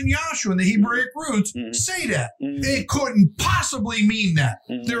believers in Yahshua and the Hebraic roots say that. It couldn't possibly mean that.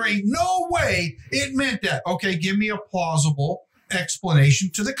 There ain't no way it meant that. Okay, give me a plausible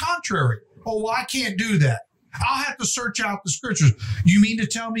explanation to the contrary. Oh, well, I can't do that. I'll have to search out the scriptures. You mean to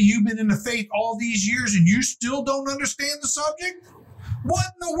tell me you've been in the faith all these years and you still don't understand the subject? What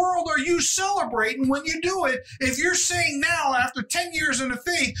in the world are you celebrating when you do it if you're saying now, after 10 years in the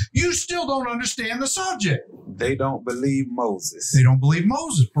faith, you still don't understand the subject? They don't believe Moses. They don't believe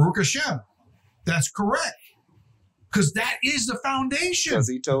Moses. Baruch Hashem. That's correct. Because that is the foundation. Because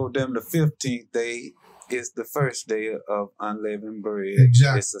he told them the 15th day is the first day of unleavened bread.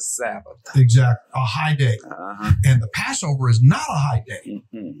 Exactly. It's a Sabbath. Exactly. A high day. And the Passover is not a high day.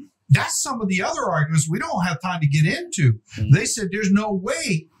 That's some of the other arguments we don't have time to get into. They said there's no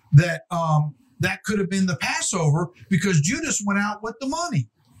way that that could have been the Passover because Judas went out with the money.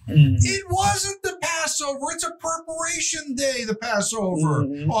 It wasn't the Passover. It's a preparation day, the Passover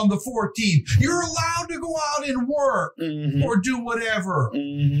on the 14th. You're allowed to go out and work or do whatever.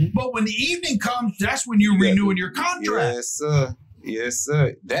 But when the evening comes, that's when you're renewing your contract. Yes, sir. Yes,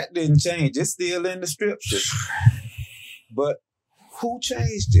 sir. That didn't change. It's still in the scriptures. But who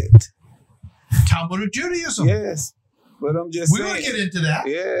changed it? Talmudic Judaism. Yes. But I'm just saying. We're going to get into that.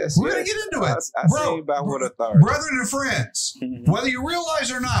 Yes. We're going to get into it. I say about what authority. Brethren and friends, whether you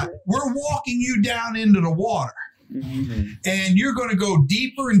realize or not, we're walking you down into the water. And you're going to go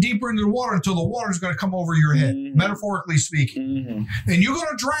deeper and deeper into the water until the water is going to come over your head, metaphorically speaking. And you're going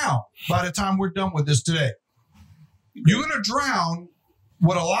to drown by the time we're done with this today. You're going to drown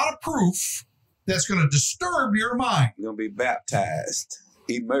with a lot of proof that's going to disturb your mind. You're going to be baptized.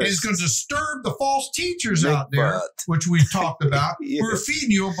 Immersed. It's going to disturb the false teachers out there, which we've talked about. We're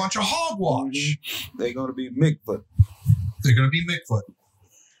feeding you a bunch of hogwash. They're going to be Mikfoot. They're going to be Mikfoot.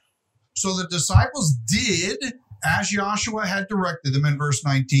 So the disciples did as Joshua had directed them in verse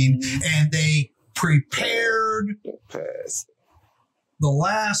 19, and they prepared the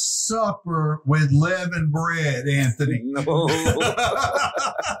Last Supper with leavened bread, Anthony. No.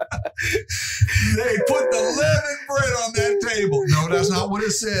 They put the leavened bread on that table. No, that's not what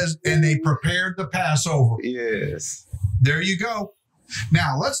it says. And they prepared the Passover. Yes. There you go.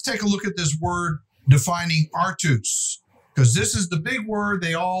 Now, let's take a look at this word defining artus, because this is the big word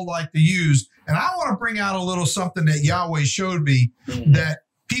they all like to use. And I want to bring out a little something that Yahweh showed me that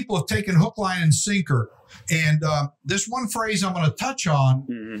people have taken hook, line, and sinker. And this one phrase I'm going to touch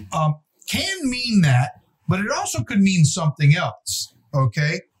on can mean that, but it also could mean something else,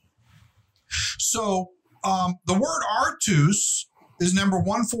 okay? So the word artus is number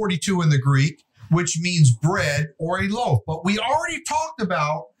 142 in the Greek, which means bread or a loaf. But we already talked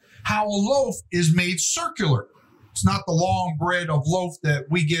about how a loaf is made circular. It's not the long bread of loaf that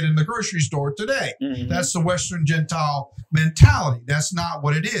we get in the grocery store today. That's the Western Gentile mentality. That's not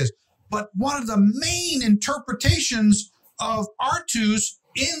what it is. But one of the main interpretations of artus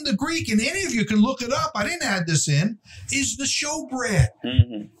in the Greek, and any of you can look it up, I didn't add this in, is the showbread.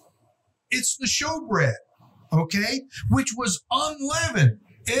 It's the showbread, okay, which was unleavened.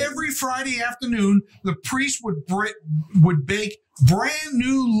 Every Friday afternoon, the priest would bake brand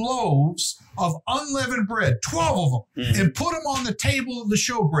new loaves of unleavened bread, 12 of them, and put them on the table of the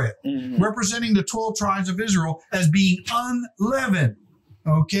showbread, representing the 12 tribes of Israel as being unleavened.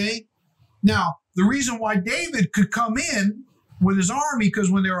 Okay? Now, the reason why David could come in with his army, because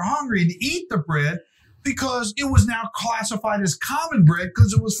when they were hungry, and eat the bread, because it was now classified as common bread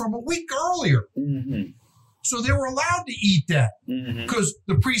because it was from a week earlier. So they were allowed to eat that because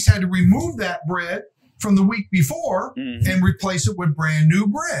the priest had to remove that bread from the week before and replace it with brand new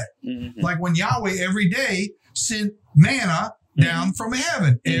bread. Like when Yahweh every day sent manna down from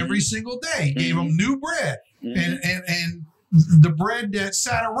heaven every single day, gave them new bread. And the bread that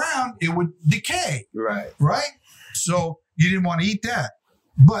sat around, it would decay. Right? So you didn't want to eat that.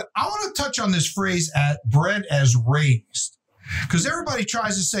 But I want to touch on this phrase bread as raised. Because everybody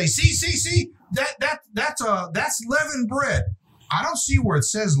tries to say, see, that's leavened bread. I don't see where it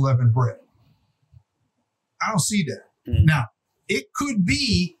says leavened bread. I don't see that. Now, it could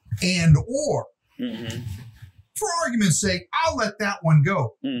be and or. For argument's sake, I'll let that one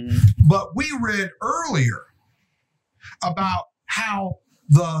go. But we read earlier about how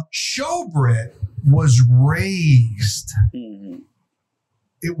the showbread was raised.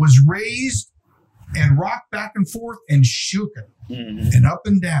 It was raised and rocked back and forth and shooken and up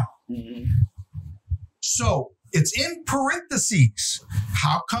and down. So it's in parentheses.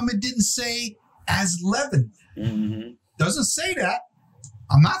 How come it didn't say as leavened? Doesn't say that.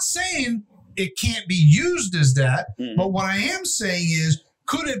 I'm not saying it can't be used as that, but what I am saying is,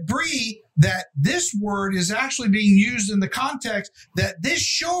 could it be that this word is actually being used in the context that this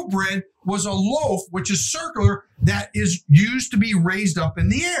showbread was a loaf, which is circular, that is used to be raised up in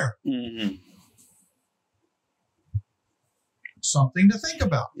the air? Something to think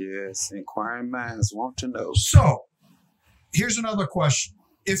about. Yes, inquiring minds want to know. So, here's another question.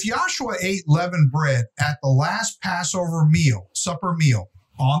 If Joshua ate leavened bread at the last Passover meal, supper meal,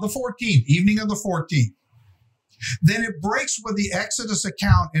 on the 14th, evening of the 14th, then it breaks with the Exodus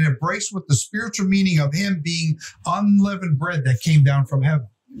account and it breaks with the spiritual meaning of him being unleavened bread that came down from heaven.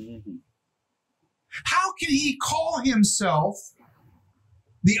 How can he call himself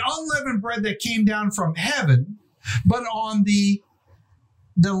the unleavened bread that came down from heaven, but on the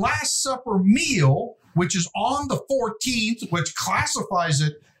Last Supper meal, which is on the 14th, which classifies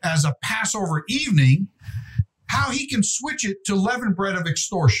it as a Passover evening, how he can switch it to leavened bread of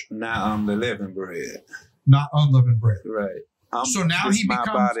extortion? Now I'm the leavened bread. Not unleavened bread. Right. So now he becomes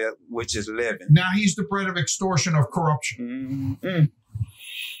my body, which is leavened. Now he's the bread of extortion, of corruption.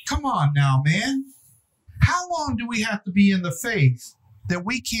 Come on now, man. How long do we have to be in the faith that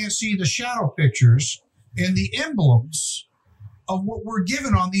we can't see the shadow pictures and the emblems of what we're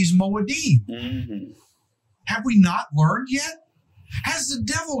given on these Moedim? Have we not learned yet? Has the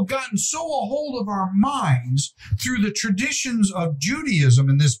devil gotten so a hold of our minds through the traditions of Judaism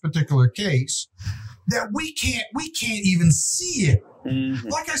in this particular case that we can't even see it?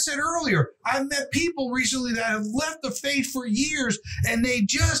 Like I said earlier, I've met people recently that have left the faith for years and they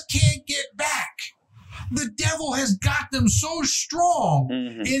just can't get back. The devil has got them so strong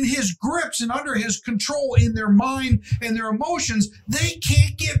in his grips and under his control in their mind and their emotions, they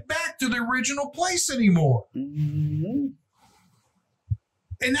can't get back to the original place anymore.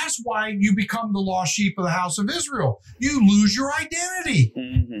 And that's why you become the lost sheep of the house of Israel. You lose your identity.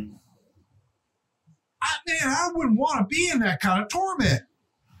 I wouldn't want to be in that kind of torment.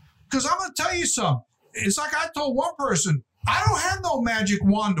 Because I'm going to tell you something. It's like I told one person, I don't have no magic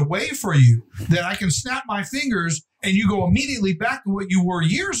wand to wave for you that I can snap my fingers and you go immediately back to what you were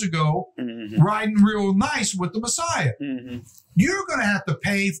years ago, riding real nice with the Messiah. You're going to have to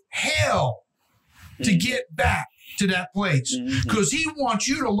pay hell to get back to that place because he wants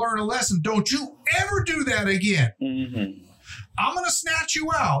you to learn a lesson. Don't you ever do that again. I'm going to snatch you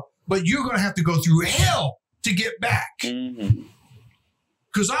out, but you're going to have to go through hell to get back.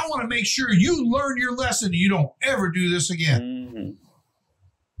 Because I want to make sure you learn your lesson and you don't ever do this again.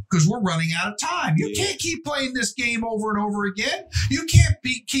 Because we're running out of time. You can't keep playing this game over and over again. You can't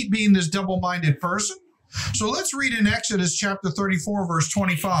keep being this double-minded person. So let's read in Exodus chapter 34, verse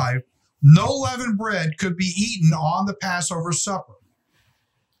 25. No leavened bread could be eaten on the Passover supper.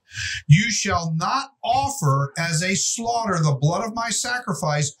 You shall not offer as a slaughter the blood of my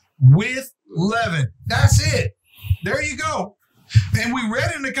sacrifice with leaven. That's it. There you go. And we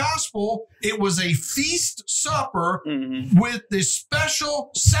read in the gospel, it was a feast supper with this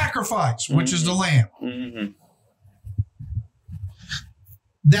special sacrifice, which is the lamb.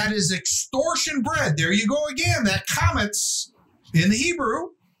 That is extortion bread. There you go again. That comments in the Hebrew.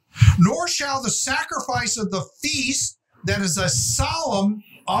 Nor shall the sacrifice of the feast, that is a solemn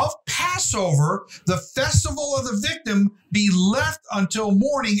of Passover, the festival of the victim, be left until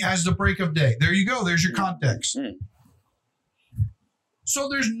morning as the break of day. There you go. There's your context. So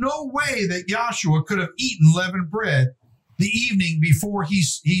there's no way that Joshua could have eaten leavened bread the evening before he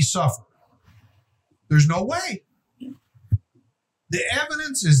suffered. There's no way. The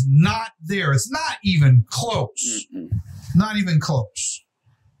evidence is not there. It's not even close. Not even close.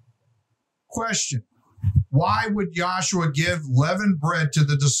 Question. Why would Joshua give leavened bread to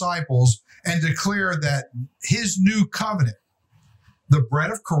the disciples and declare that his new covenant, the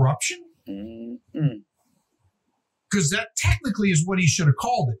bread of corruption? Because that technically is what he should have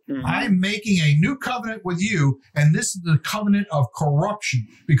called it. I'm making a new covenant with you, and this is the covenant of corruption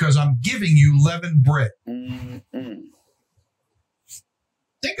because I'm giving you leavened bread.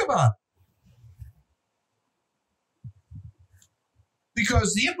 Think about it.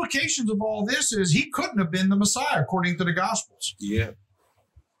 Because the implications of all this is he couldn't have been the Messiah according to the Gospels. Yeah.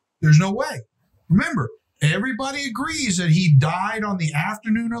 There's no way. Remember, everybody agrees that he died on the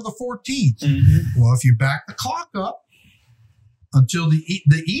afternoon of the 14th. Well, if you back the clock up until the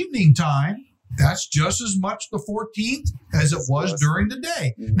evening time, that's just as much the 14th as it was during the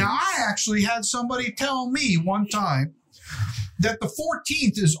day. Now, I actually had somebody tell me one time that the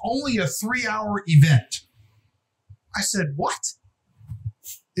 14th is only a 3-hour event. I said, what?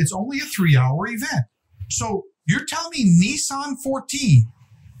 It's only a 3-hour event. So you're telling me Nissan 14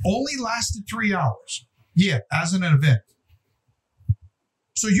 only lasted 3 hours? Yeah, as an event.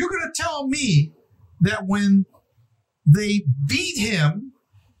 So you're going to tell me that when they beat him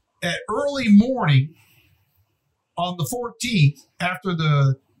at early morning on the 14th after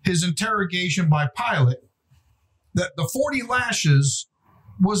his interrogation by Pilate, that the 40 lashes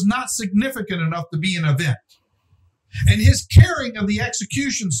was not significant enough to be an event. And his carrying of the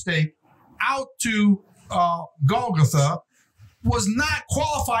execution stake out to Golgotha was not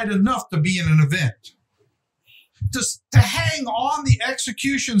qualified enough to be in an event. To hang on the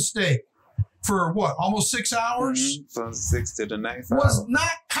execution stake for what, almost 6 hours? From 6 to the 9th was not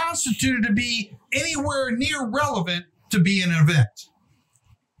constituted to be anywhere near relevant to be an event.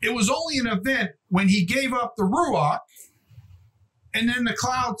 It was only an event when he gave up the Ruach, and then the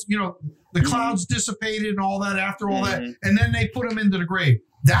clouds, the clouds dissipated and all that after all that, and then they put him into the grave.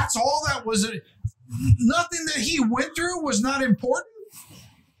 That's all that was. Nothing that he went through was not important.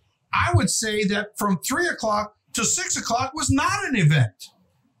 I would say that from 3 o'clock to 6 o'clock was not an event.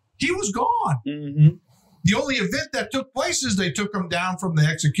 He was gone. The only event that took place is they took him down from the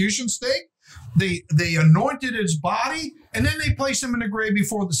execution stake. They anointed his body, and then they placed him in the grave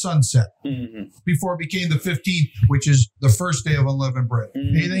before the sun set, before it became the 15th, which is the first day of unleavened bread.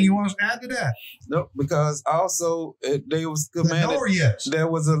 Anything you want to add to that? No, because also they was commanded. No or yes? There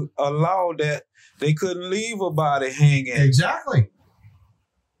was a law that they couldn't leave a body hanging. Exactly.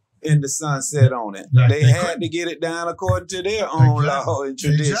 In the sunset on it. They had to get it down according to their own law and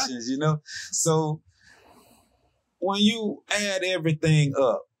traditions, So when you add everything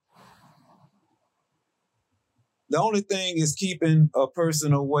up, the only thing is keeping a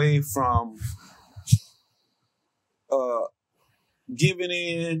person away from giving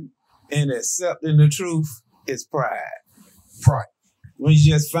in and accepting the truth is pride. Pride. When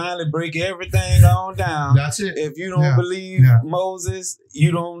you just finally break everything on down. That's it. If you don't believe Moses,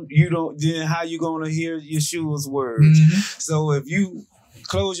 you don't, then how you going to hear Yeshua's words? So if you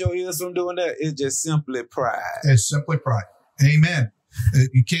close your ears from doing that, it's just simply pride. It's simply pride. Amen.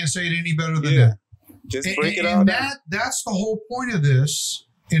 You can't say it any better than that. Just break it all down. That's the whole point of this,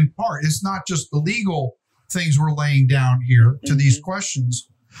 in part. It's not just the legal things we're laying down here to these questions.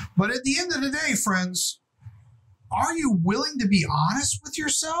 But at the end of the day, friends, are you willing to be honest with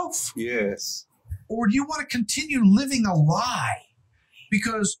yourself? Yes. Or do you want to continue living a lie?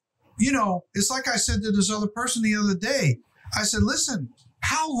 Because, it's like I said to this other person the other day. I said, listen,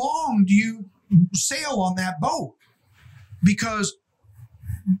 how long do you sail on that boat? Because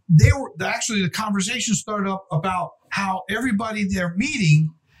the conversation started up about how everybody they're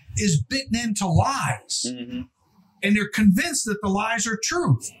meeting is bitten into lies. And they're convinced that the lies are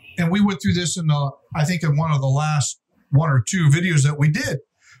truth. And we went through this in one of the last 1 or 2 videos that we did,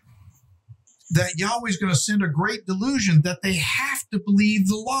 that Yahweh's going to send a great delusion that they have to believe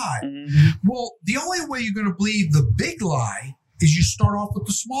the lie. Well, the only way you're going to believe the big lie is you start off with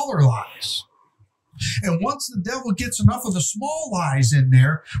the smaller lies. And once the devil gets enough of the small lies in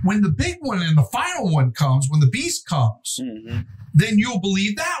there, when the big one and the final one comes, when the beast comes, then you'll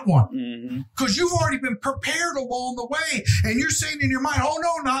believe that one. Because you've already been prepared along the way. And you're saying in your mind, oh,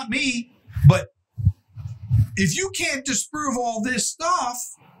 no, not me. But if you can't disprove all this stuff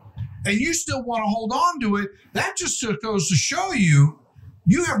and you still want to hold on to it, that just goes to show you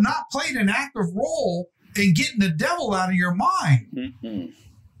you have not played an active role in getting the devil out of your mind.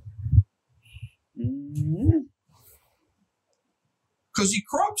 Because he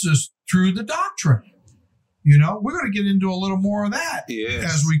corrupts us through the doctrine. You know, we're going to get into a little more of that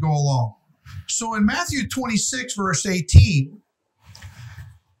as we go along. So in Matthew 26, verse 18,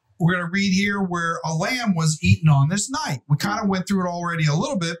 we're going to read here where a lamb was eaten on this night. We kind of went through it already a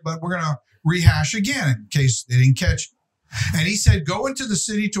little bit, but we're going to rehash again in case they didn't catch it. And he said, go into the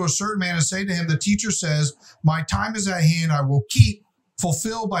city to a certain man and say to him, the teacher says, my time is at hand. I will keep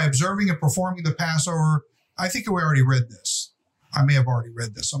fulfilled by observing and performing the Passover. I think we already read this. I may have already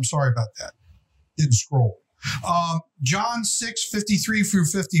read this. I'm sorry about that. Didn't scroll. John 6, 53 through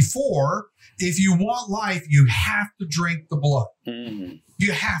 54. If you want life, you have to drink the blood.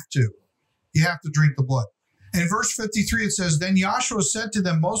 You have to. You have to drink the blood. In verse 53, it says, then Yahshua said to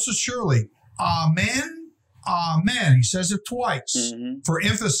them, most assuredly, amen, amen. He says it twice for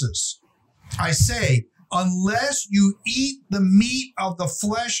emphasis. I say, unless you eat the meat of the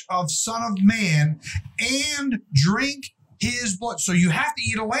flesh of Son of Man and drink his blood. So you have to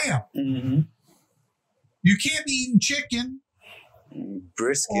eat a lamb. You can't be eating chicken,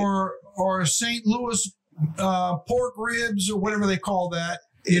 brisket, or St. Louis pork ribs or whatever they call that.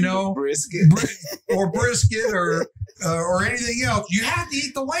 You know, brisket, or brisket, or anything else. You have to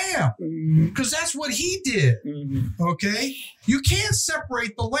eat the lamb because that's what he did. Okay, you can't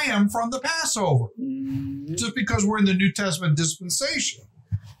separate the lamb from the Passover just because we're in the New Testament dispensation.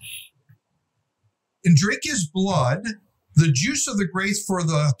 And drink his blood, the juice of the grapes for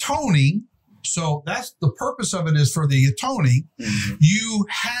the atoning. So that's the purpose of it, is for the atoning. You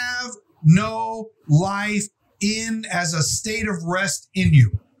have no life in as a state of rest in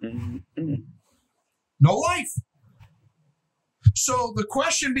you. No life. So the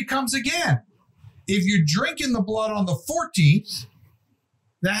question becomes again, if you're drinking the blood on the 14th,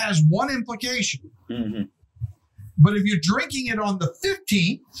 that has one implication. But if you're drinking it on the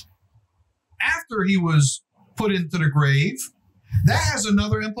 15th, after he was put into the grave, that has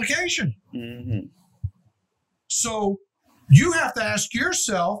another implication. So you have to ask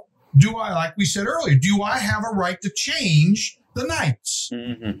yourself, do I, like we said earlier, do I have a right to change the nights?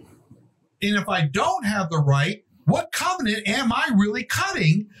 And if I don't have the right, what covenant am I really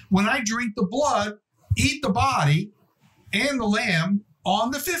cutting when I drink the blood, eat the body, and the lamb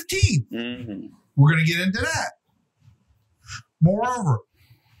on the 15th? We're going to get into that. Moreover,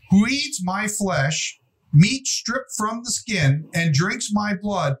 who eats my flesh, meat stripped from the skin, and drinks my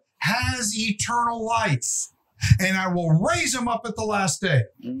blood, has eternal life, and I will raise him up at the last day.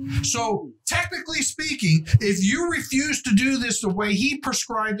 So technically speaking, if you refuse to do this the way he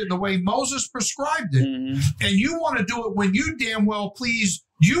prescribed it, the way Moses prescribed it, and you want to do it when you damn well please,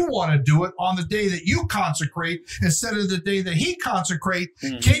 you want to do it on the day that you consecrate instead of the day that he consecrate,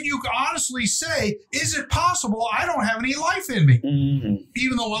 can you honestly say, is it possible I don't have any life in me,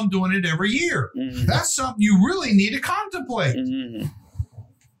 even though I'm doing it every year? That's something you really need to contemplate.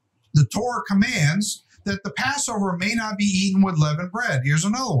 The Torah commands that the Passover may not be eaten with leavened bread. Here's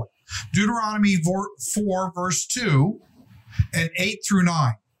another one. Deuteronomy 4, verse 2 and 8 through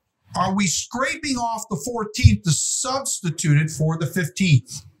 9. Are we scraping off the 14th to substitute it for the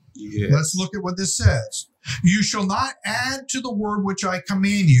 15th? Yes. Let's look at what this says. You shall not add to the word which I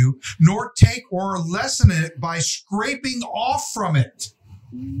command you, nor take or lessen it by scraping off from it.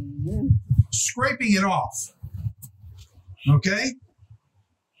 Scraping it off. Okay?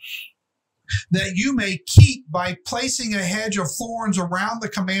 That you may keep by placing a hedge of thorns around the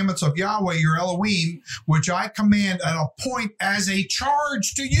commandments of Yahweh your Elohim, which I command and appoint as a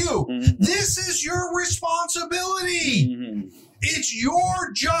charge to you. This is your responsibility. It's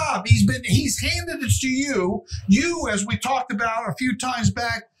your job. He's handed it to you. You, as we talked about a few times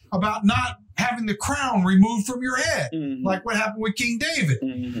back, about not having the crown removed from your head, like what happened with King David.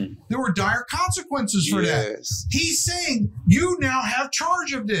 There were dire consequences for that. He's saying, you now have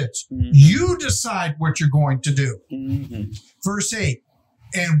charge of this. You decide what you're going to do. Verse 8,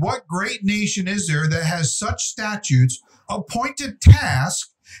 and what great nation is there that has such statutes, appointed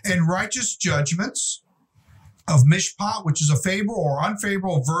tasks, and righteous judgments of mishpat, which is a favorable or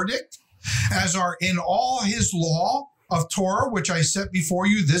unfavorable verdict, as are in all his law of Torah, which I set before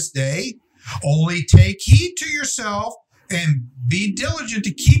you this day? Only take heed to yourself and be diligent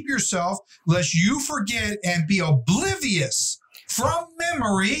to keep yourself, lest you forget and be oblivious from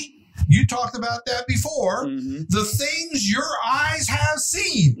memory. You talked about that before. The things your eyes have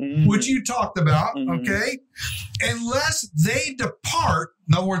seen, which you talked about, okay? Unless they depart,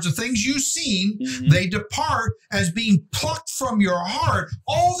 in other words, the things you've seen, they depart as being plucked from your heart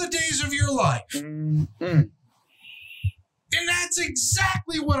all the days of your life. And that's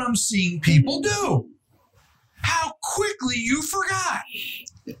exactly what I'm seeing people do. How quickly you forgot.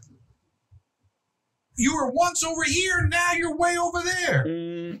 You were once over here, now you're way over there.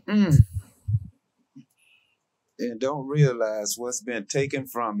 Mm-mm. And don't realize what's been taken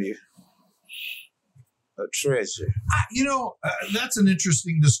from you. A treasure. That's an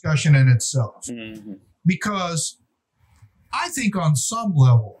interesting discussion in itself. Mm-hmm. Because I think on some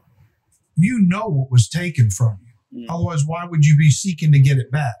level, you know what was taken from you. Mm-hmm. Otherwise, why would you be seeking to get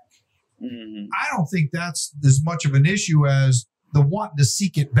it back? Mm-hmm. I don't think that's as much of an issue as the wanting to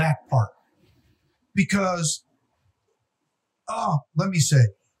seek it back part. Because, let me say,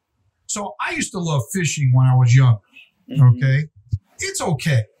 so I used to love fishing when I was young. Mm-hmm. Okay. It's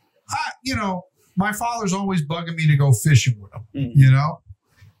okay. My father's always bugging me to go fishing with him,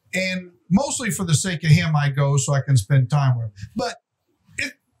 and mostly for the sake of him, I go so I can spend time with him. But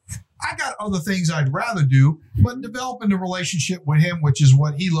I got other things I'd rather do, but developing a relationship with him, which is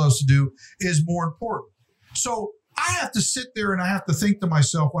what he loves to do, is more important. So I have to sit there and I have to think to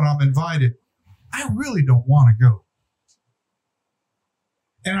myself when I'm invited, I really don't want to go.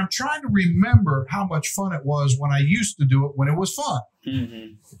 And I'm trying to remember how much fun it was when I used to do it when it was fun.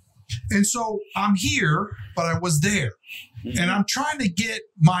 Mm-hmm. And so I'm here, but I was there. Mm-hmm. And I'm trying to get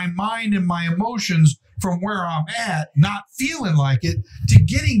my mind and my emotions from where I'm at, not feeling like it, to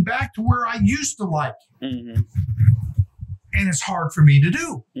getting back to where I used to like it. Mm-hmm. And it's hard for me to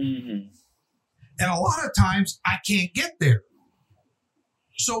do. Mm-hmm. And a lot of times I can't get there.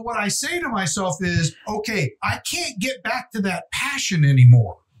 So what I say to myself is, okay, I can't get back to that passion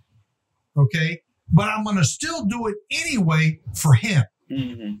anymore. Okay? But I'm going to still do it anyway for him.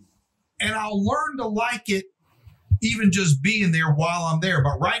 Mm-hmm. And I'll learn to like it even just being there while I'm there.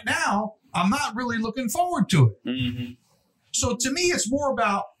 But right now, I'm not really looking forward to it. Mm-hmm. So to me, it's more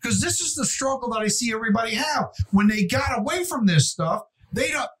about, because this is the struggle that I see everybody have. When they got away from this stuff,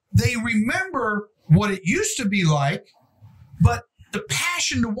 they remember what it used to be like, but the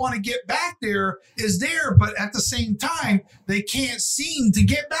passion to want to get back there is there, but at the same time, they can't seem to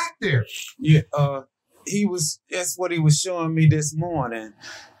get back there. Yeah, that's what he was showing me this morning.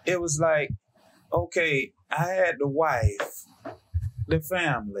 It was like, okay, I had the wife, the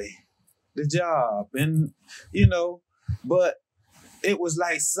family, the job, and, but it was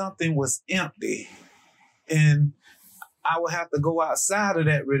like something was empty. And I would have to go outside of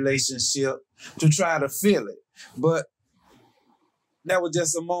that relationship to try to fill it. But that was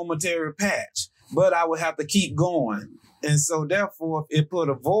just a momentary patch. But I would have to keep going. And so therefore, it put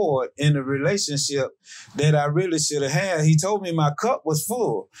a void in the relationship that I really should have had. He told me my cup was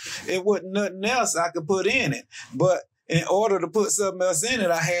full. It wasn't nothing else I could put in it. But in order to put something else in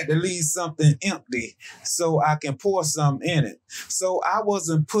it, I had to leave something empty so I can pour something in it. So I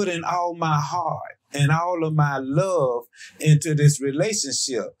wasn't putting all my heart and all of my love into this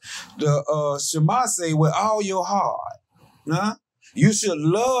relationship. The Shema say, with all your heart, huh? You should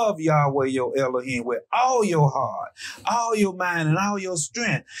love Yahweh, your Elohim, with all your heart, all your mind, and all your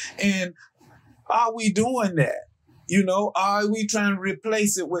strength. And are we doing that? Are we trying to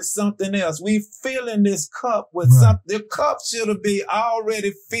replace it with something else? We filling this cup with something. The cup should have been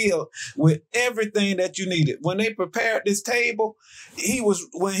already filled with everything that you needed. When they prepared this table,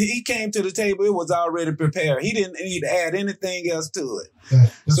 when he came to the table, it was already prepared. He didn't need to add anything else to it.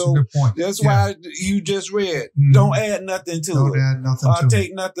 That's a good point. That's why you just read, don't add nothing to it. Don't add nothing to it. Or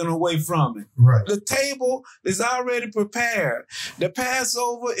take nothing away from it. Right. The table is already prepared. The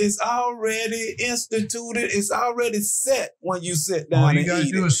Passover is already instituted. It's already set when you sit down and eat it. All you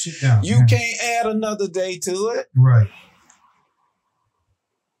got to do is sit down. You can't add another day to it. Right.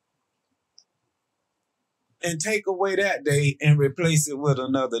 And take away that day and replace it with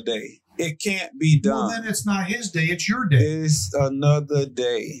another day. It can't be done. Well, then it's not his day, it's your day. It's another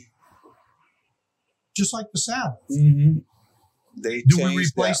day. Just like the Sabbath. Mm-hmm. Do we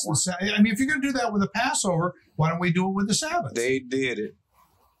replace the Sabbath? I mean, if you're going to do that with the Passover, why don't we do it with the Sabbath? They did it.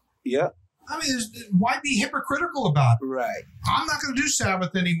 Yep. I mean, why be hypocritical about it? Right. I'm not going to do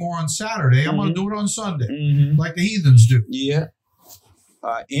Sabbath anymore on Saturday. I'm going to do it on Sunday, like the heathens do. Yeah.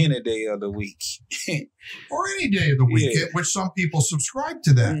 Any day of the week. Or any day of the week, which some people subscribe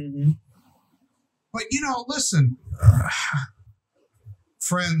to that. Mm-hmm. But, listen,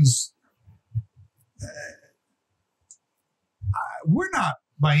 friends, we're not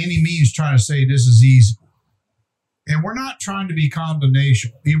by any means trying to say this is easy. And we're not trying to be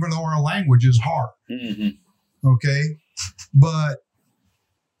condemnation, even though our language is hard. Mm-hmm. Okay? But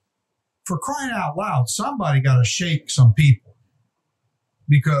for crying out loud, somebody got to shake some people.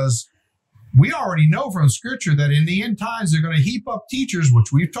 Because we already know from Scripture that in the end times, they're going to heap up teachers,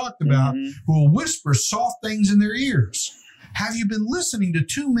 which we've talked about, who will whisper soft things in their ears. Have you been listening to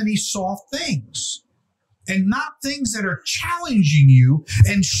too many soft things and not things that are challenging you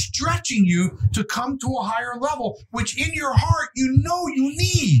and stretching you to come to a higher level, which in your heart you know you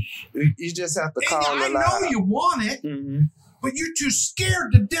need? You just have to call and it out. I know you want it, but you're too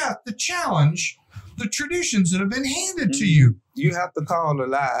scared to death to challenge the traditions that have been handed to you. You have to call the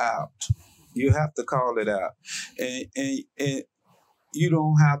lie out. You have to call it out. And you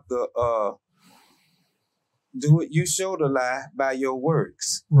don't have to do it. You show the lie by your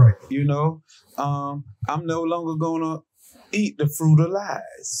works. Right. You know, I'm no longer going to eat the fruit of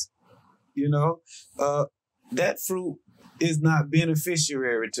lies. You know, that fruit is not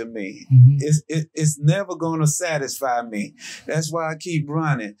beneficiary to me. It's never going to satisfy me. That's why I keep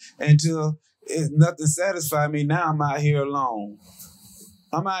running until nothing satisfies me. Now I'm out here alone.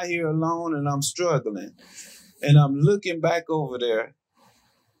 I'm out here alone and I'm struggling. And I'm looking back over there.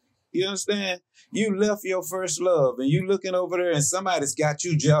 You understand? You left your first love and you looking over there and somebody's got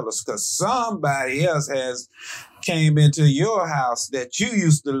you jealous because somebody else has came into your house that you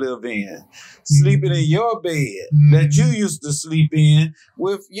used to live in, sleeping in your bed that you used to sleep in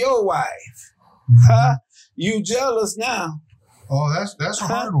with your wife. Huh? You jealous now. Oh, that's a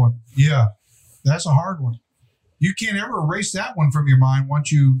hard one. Yeah, that's a hard one. You can't ever erase that one from your mind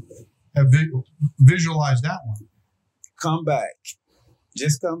once you have visualized that one. Come back.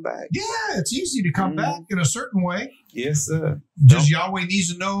 Just come back. Yeah, it's easy to come back in a certain way. Yes, sir. Just Yahweh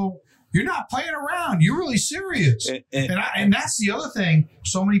needs to know you're not playing around. You're really serious. And that's the other thing.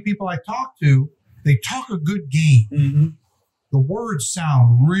 So many people I talk to, they talk a good game. The words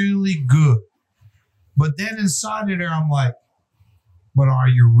sound really good. But then inside of there, I'm like, but are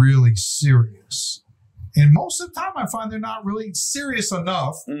you really serious? And most of the time, I find they're not really serious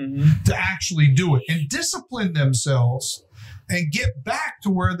enough to actually do it and discipline themselves and get back to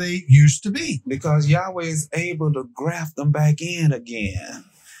where they used to be. Because Yahweh is able to graft them back in again.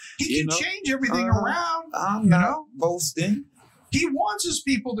 He can change everything around. I'm not boasting. He wants his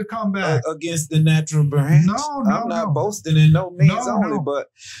people to come back. Against the natural branch. I'm not boasting in no means only, but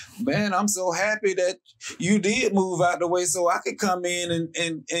man, I'm so happy that you did move out the way so I could come in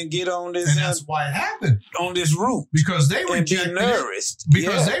and get on this. And that's why it happened. On this route. Because they rejected and be nourished.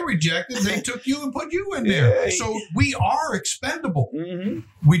 Because they rejected, they took you and put you in there. So we are expendable.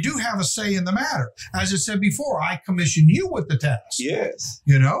 We do have a say in the matter. As I said before, I commission you with the task. Yes.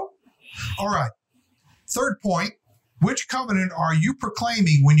 You know? All right. Third point. Which covenant are you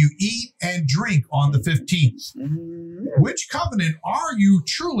proclaiming when you eat and drink on the 15th? Which covenant are you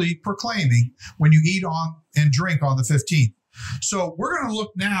truly proclaiming when you eat on and drink on the 15th? So we're going to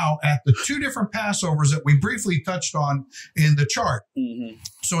look now at the two different Passovers that we briefly touched on in the chart.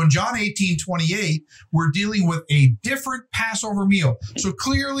 So in John 18:28, we're dealing with a different Passover meal. So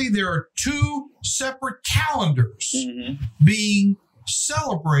clearly there are two separate calendars being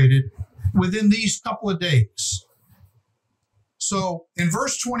celebrated within these couple of days. So in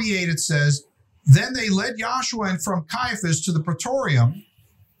verse 28, it says, then they led Joshua and from Caiaphas to the praetorium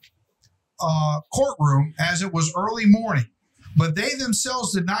courtroom as it was early morning. But they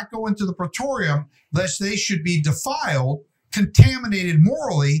themselves did not go into the praetorium lest they should be defiled, contaminated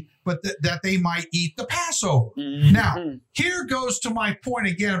morally, but that they might eat the Passover. Now, here goes to my point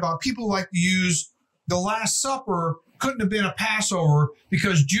again about people who like to use the Last Supper couldn't have been a Passover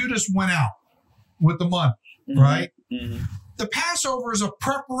because Judas went out with the money, right? The Passover is a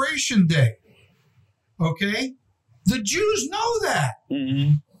preparation day, okay? The Jews know that.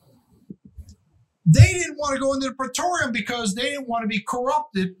 They didn't want to go into the praetorium because they didn't want to be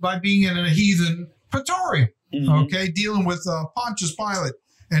corrupted by being in a heathen praetorium, okay? Dealing with Pontius Pilate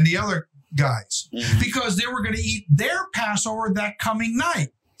and the other guys. Because they were going to eat their Passover that coming night,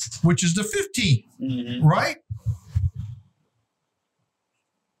 which is the 15th, right?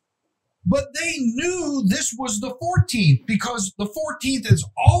 But they knew this was the 14th because the 14th has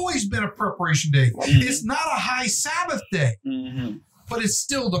always been a preparation day. It's not a high Sabbath day, but it's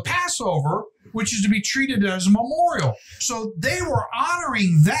still the Passover, which is to be treated as a memorial. So they were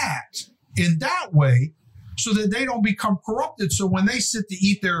honoring that in that way so that they don't become corrupted. So when they sit to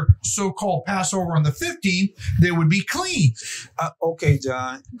eat their so-called Passover on the 15th, they would be clean. Okay,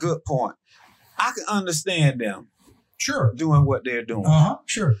 John, good point. I can understand them. Sure. Doing what they're doing.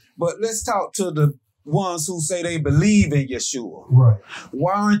 Sure. But let's talk to the ones who say they believe in Yeshua. Right.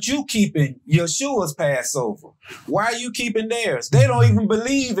 Why aren't you keeping Yeshua's Passover? Why are you keeping theirs? They don't even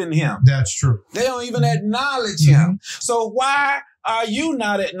believe in him. That's true. They don't even acknowledge him. So why are you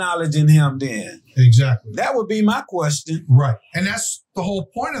not acknowledging him then? Exactly. That would be my question. Right. And that's the whole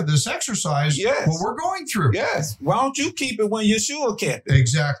point of this exercise, what we're going through. Yes. Why don't you keep it when Yeshua kept it?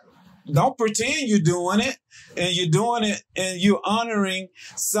 Exactly. Don't pretend you're doing it, and you're doing it and you're honoring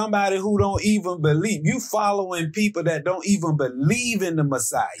somebody who don't even believe. You following people that don't even believe in the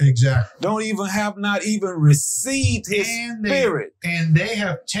Messiah. Exactly. Don't even have not even received his spirit. And they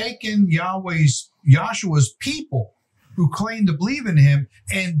have taken Yahshua's people who claim to believe in him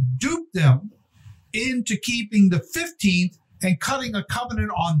and duped them into keeping the 15th and cutting a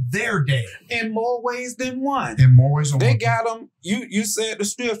covenant on their day. In more ways than one. In more ways than they one. They got them. You said the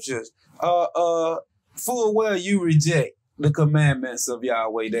scriptures. Full well you reject the commandments of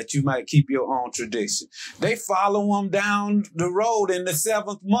Yahweh that you might keep your own tradition. They follow them down the road in the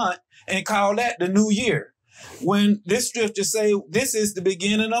 7th month and call that the new year. When this scripture say this is the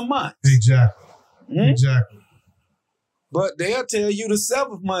beginning of month. Exactly. Exactly. But they'll tell you the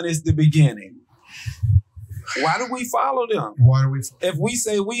 7th month is the beginning. Why do we follow them? Why do we? If we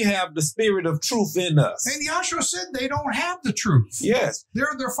say we have the spirit of truth in us. And Yahshua said they don't have the truth. Yes.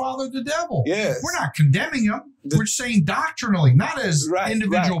 They're their father, the devil. Yes. We're not condemning them. We're saying doctrinally, not as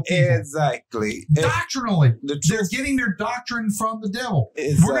individual people. Exactly. Doctrinally. They're getting their doctrine from the devil.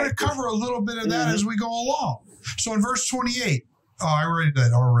 Exactly. We're going to cover a little bit of that as we go along. So in verse 28, I read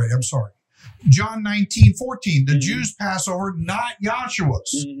that already. I'm sorry. John 19:14, the Jews' Passover, not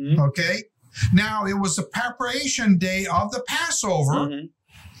Yahshua's. Okay? Now, it was the preparation day of the Passover,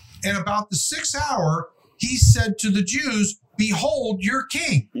 and about the 6th hour, he said to the Jews, behold your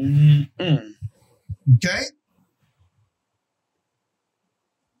king. Okay?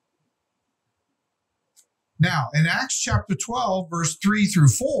 Now, in Acts chapter 12, verse 3 through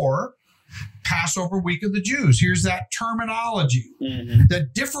 4, Passover week of the Jews. Here's that terminology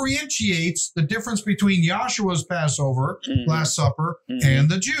that differentiates the difference between Yahshua's Passover, Last Supper, and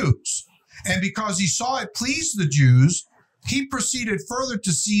the Jews. And because he saw it pleased the Jews, he proceeded further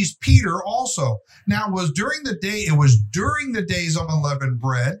to seize Peter also. Now, it was during the days of unleavened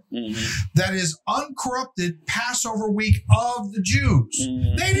bread, that is uncorrupted Passover week of the Jews.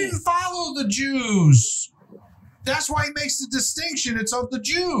 They didn't follow the Jews. That's why he makes the distinction. It's of the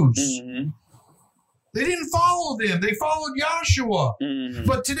Jews. They didn't follow them. They followed Yahshua.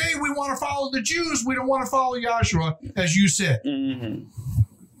 But today we want to follow the Jews. We don't want to follow Yahshua, as you said.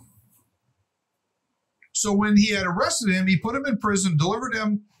 So when he had arrested him, he put him in prison, delivered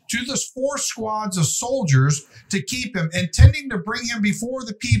him to the 4 squads of soldiers to keep him, intending to bring him before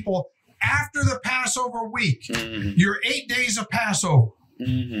the people after the Passover week. Your 8 days of Passover.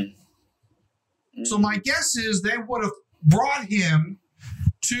 So my guess is they would have brought him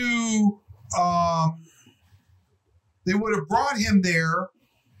to, they would have brought him there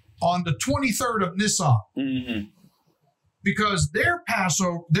on the 23rd of Nisan. Because their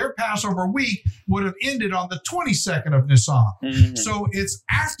Passover week would have ended on the 22nd of Nisan. So it's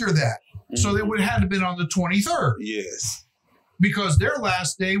after that. So they would have had to have been on the 23rd. Yes. Because their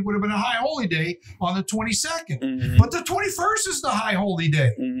last day would have been a high holy day on the 22nd. But the 21st is the high holy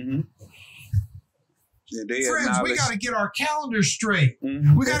day. Friends, we got to get our calendar straight.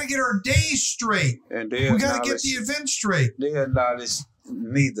 We got to get our days straight. And we got to get the events straight. They acknowledge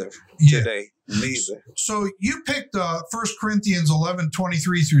neither today. Neither. So you picked 1 Corinthians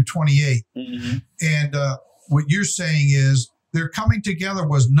 11:23 through 28. And what you're saying is their coming together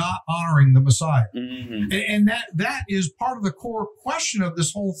was not honoring the Messiah. And that is part of the core question of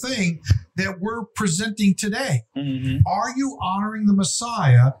this whole thing that we're presenting today. Are you honoring the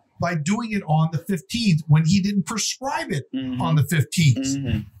Messiah by doing it on the 15th when he didn't prescribe it on the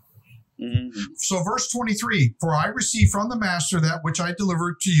 15th? So verse 23, for I received from the master that which I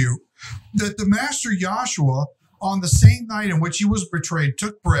delivered to you, that the master Yahshua, on the same night in which he was betrayed,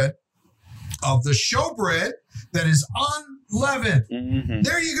 took bread of the showbread that is unleavened.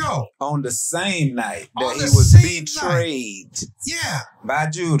 There you go. On the same night that he was betrayed by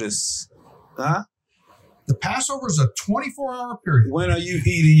Judas. Huh? The Passover is a 24-hour period. When are you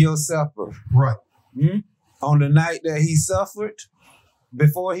eating your supper? Right. On the night that he suffered?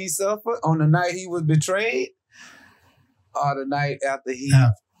 Before he suffered? On the night he was betrayed? Or the night after he...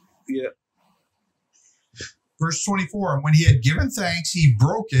 Yeah. Verse 24, and when he had given thanks, he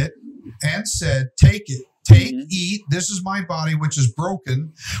broke it and said, take it, take, eat. This is my body, which is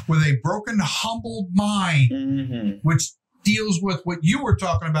broken, with a broken, humbled mind, which deals with what you were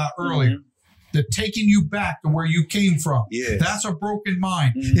talking about earlier. The taking you back to where you came from. That's a broken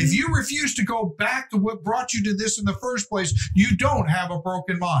mind. If you refuse to go back to what brought you to this in the first place, you don't have a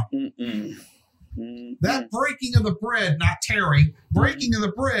broken mind. That breaking of the bread, not tearing, breaking of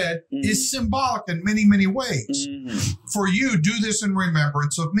the bread is symbolic in many, many ways. For you, do this in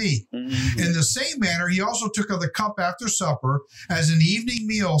remembrance of me. In the same manner, he also took of the cup after supper as an evening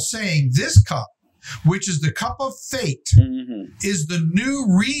meal, saying, this cup which is the cup of fate, is the new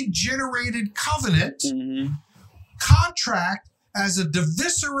regenerated covenant contract as a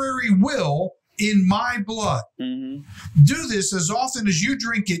divisory will in my blood. Do this as often as you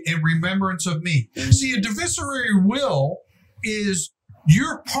drink it in remembrance of me. See, a divisory will is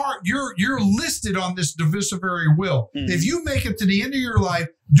you're listed on this divisory will. If you make it to the end of your life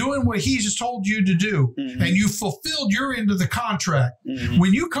doing what he just told you to do, and you fulfilled your end of the contract,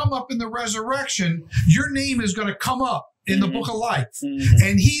 when you come up in the resurrection, your name is going to come up in the book of life,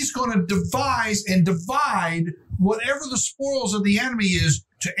 and he's going to devise and divide whatever the spoils of the enemy is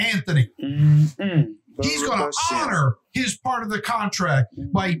to Anthony. He's going to honor his part of the contract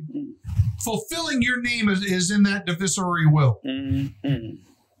by fulfilling your name is in that divisory will.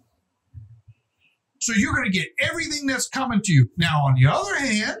 So you're going to get everything that's coming to you. Now, on the other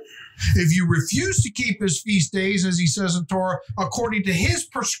hand, if you refuse to keep his feast days, as he says in Torah, according to his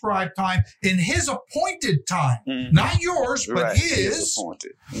prescribed time, in his appointed time, not yours, but his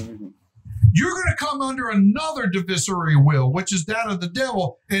appointed. You're going to come under another divisory will, which is that of the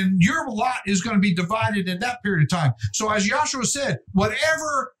devil, and your lot is going to be divided in that period of time. So as Joshua said,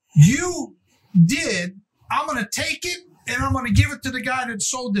 whatever you did, I'm going to take it and I'm going to give it to the guy that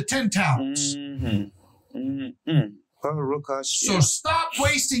sold the 10 talents. So stop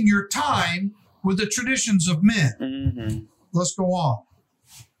wasting your time with the traditions of men. Let's go on.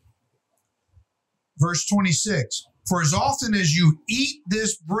 Verse 26. For as often as you eat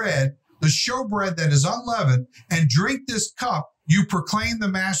this bread, the showbread that is unleavened, and drink this cup, you proclaim the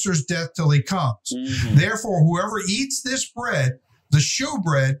master's death till he comes. Therefore, whoever eats this bread, the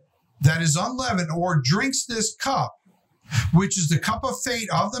showbread that is unleavened, or drinks this cup, which is the cup of fate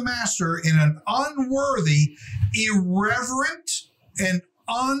of the master, in an unworthy, irreverent, and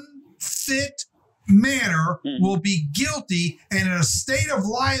unfit manner, will be guilty and in a state of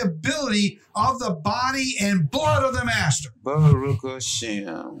liability of the body and blood of the master.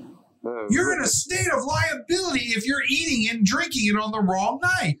 You're in a state of liability if you're eating and drinking it on the wrong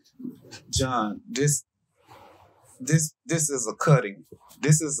night. John, this is a cutting.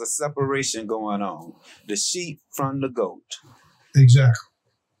 This is a separation going on. The sheep from the goat. Exactly.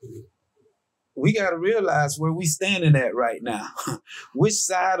 We got to realize where we standing at right now. Which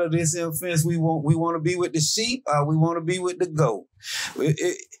side of this offense we want to be with the sheep, or we want to be with the goat.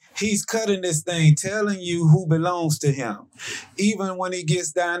 He's cutting this thing, telling you who belongs to him. Even when he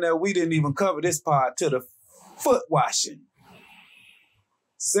gets down there, we didn't even cover this part, to the foot washing.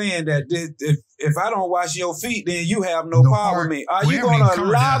 Saying that if I don't wash your feet, then you have no part with me. Are you going to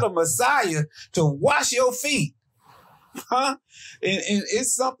allow the Messiah to wash your feet? Huh? And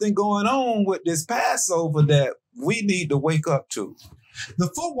it's something going on with this Passover that we need to wake up to. The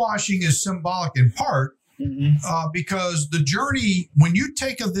foot washing is symbolic in part because the journey, when you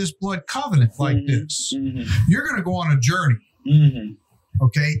take of this blood covenant like this, you're going to go on a journey.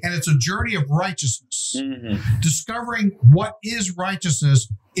 Okay. And it's a journey of righteousness, discovering what is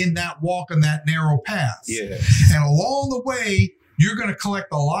righteousness in that walk in that narrow path. And along the way, you're going to collect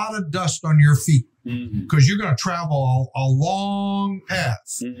a lot of dust on your feet because you're going to travel a long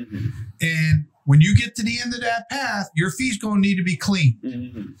path. And when you get to the end of that path, your feet's going to need to be clean.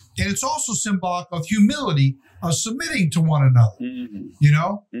 And it's also symbolic of humility, of submitting to one another. You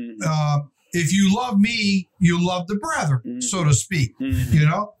know, if you love me, you love the brethren, so to speak. You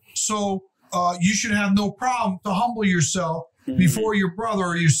know, so you should have no problem to humble yourself before your brother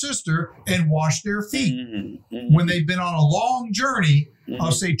or your sister and wash their feet. When they've been on a long journey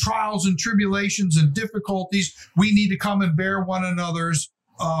of, say, trials and tribulations and difficulties, we need to come and bear one another's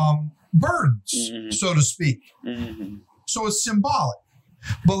burdens, so to speak. So it's symbolic.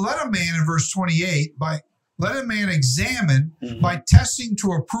 But let a man, in verse 28, let a man examine by testing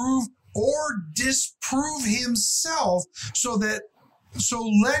to approve or disprove himself, so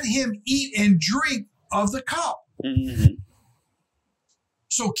let him eat and drink of the cup.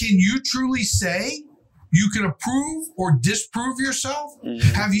 So can you truly say you can approve or disprove yourself?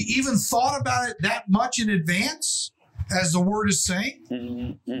 Have you even thought about it that much in advance, as the word is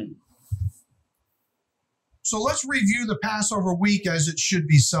saying? So let's review the Passover week as it should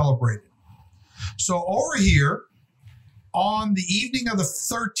be celebrated. So over here, on the evening of the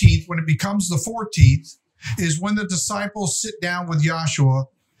 13th, when it becomes the 14th, is when the disciples sit down with Joshua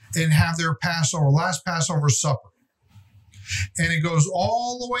and have their Passover, last Passover supper. And it goes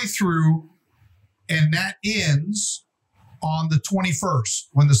all the way through, and that ends on the 21st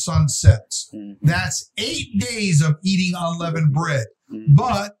when the sun sets. That's 8 days of eating unleavened bread.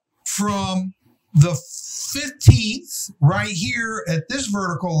 But from the 15th, right here at this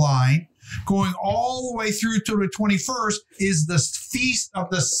vertical line, going all the way through to the 21st is the feast of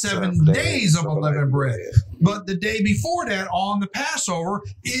the 7 days of unleavened bread. But the day before that, on the Passover,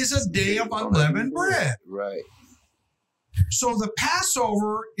 is a day of unleavened bread. Right. So the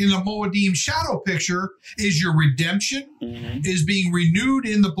Passover in the Moedim shadow picture is your redemption, is being renewed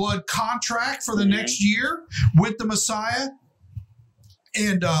in the blood contract for the next year with the Messiah,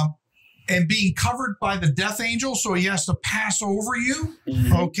 and being covered by the death angel, so he has to pass over you,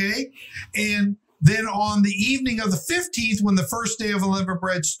 okay? And then on the evening of the 15th, when the first day of unleavened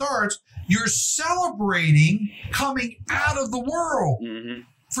bread starts, you're celebrating coming out of the world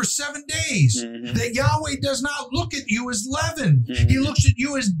for 7 days. That Yahweh does not look at you as leaven. He looks at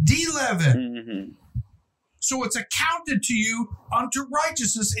you as de-leaven. So it's accounted to you unto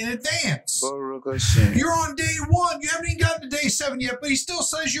righteousness in advance. You're on day 1. You haven't even gotten to day 7 yet, but he still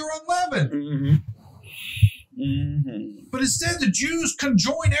says you're unleavened. But instead, the Jews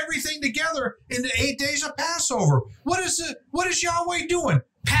conjoin everything together in the 8 days of Passover. What is Yahweh doing?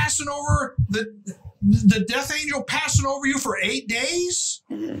 Passing over the death angel, passing over you for 8 days?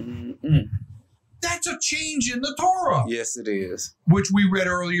 That's a change in the Torah. Yes, it is. Which we read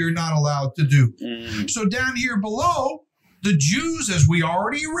earlier, you're not allowed to do. So down here below, the Jews, as we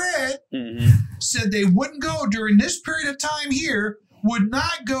already read, said they wouldn't go during this period of time here, would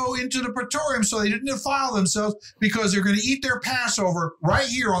not go into the praetorium so they didn't defile themselves, because they're going to eat their Passover right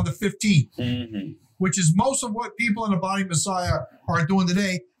here on the 15th, which is most of what people in the body of Messiah are doing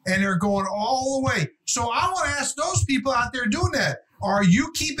today, and they're going all the way. So I want to ask those people out there doing that, are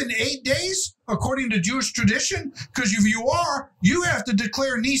you keeping 8 days according to Jewish tradition? Because if you are, you have to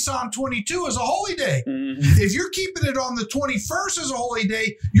declare Nisan 22 as a holy day. If you're keeping it on the 21st as a holy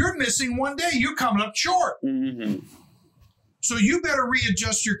day, you're missing 1 day. You're coming up short. So you better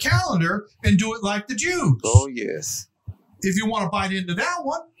readjust your calendar and do it like the Jews. Oh, yes. If you want to bite into that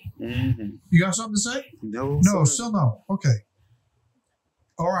one. You got something to say? No, still no. Okay.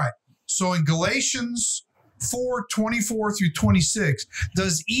 All right. So in Galatians 4:24 through 26,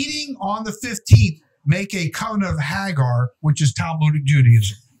 does eating on the 15th make a covenant of Hagar, which is Talmudic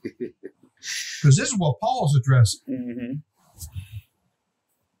Judaism? Because this is what Paul's addressing.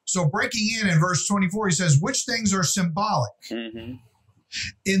 So breaking in verse 24, he says, which things are symbolic? In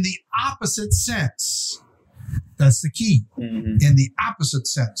the opposite sense. That's the key. In the opposite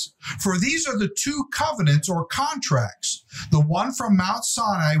sense. For these are the two covenants or contracts. The one from Mount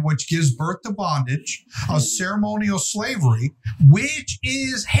Sinai, which gives birth to bondage, of ceremonial slavery, which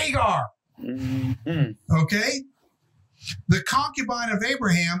is Hagar. Okay? The concubine of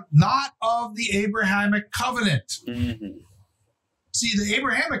Abraham, not of the Abrahamic covenant. See, the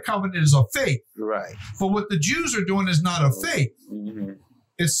Abrahamic covenant is of faith. Right. But what the Jews are doing is not of faith.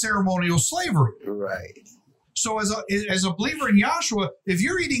 It's ceremonial slavery. Right. So as a believer in Yahshua, if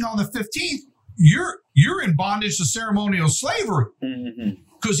you're eating on the 15th, you're in bondage to ceremonial slavery.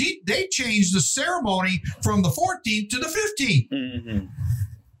 Because they changed the ceremony from the 14th to the 15th.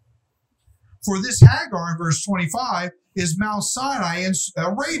 For this Hagar in verse 25 is Mount Sinai in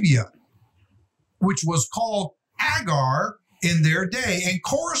Arabia, which was called Hagar in their day, and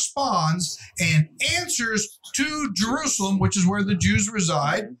corresponds and answers to Jerusalem, which is where the Jews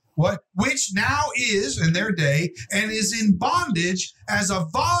reside, which now is in their day and is in bondage as a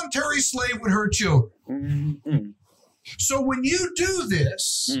voluntary slave with her children. So when you do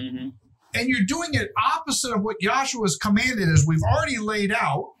this, and you're doing it opposite of what Yahshua has commanded, as we've already laid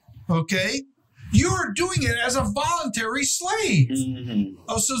out, okay, you're doing it as a voluntary slave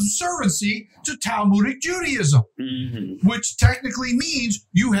of subserviency to Talmudic Judaism, which technically means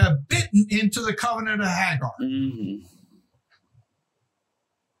you have bitten into the covenant of Hagar.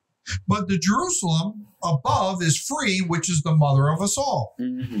 But the Jerusalem above is free, which is the mother of us all.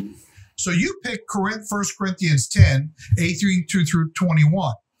 So you pick 1 Corinthians 10, 18 through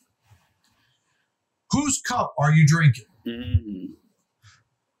 21. Whose cup are you drinking?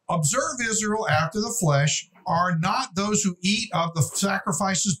 Observe Israel after the flesh. Are not those who eat of the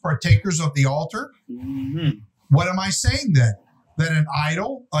sacrifices partakers of the altar? What am I saying then? That an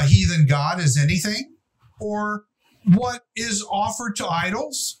idol, a heathen god, is anything? Or what is offered to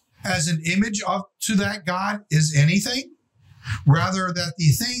idols as an image to that god is anything? Rather, that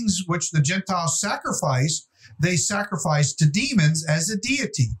the things which the Gentiles sacrifice, they sacrifice to demons as a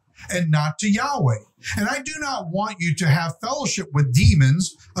deity, and not to Yahweh. And I do not want you to have fellowship with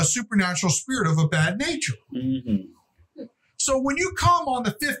demons, a supernatural spirit of a bad nature. So when you come on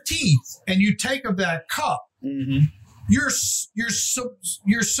the 15th and you take of that cup, you're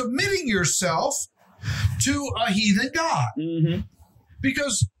submitting yourself to a heathen god.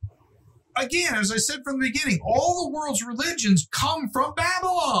 Because again, as I said from the beginning, all the world's religions come from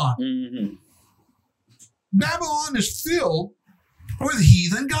Babylon. Mm-hmm. Babylon is filled with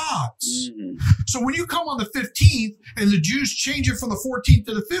heathen gods. Mm-hmm. So when you come on the 15th and the Jews change it from the 14th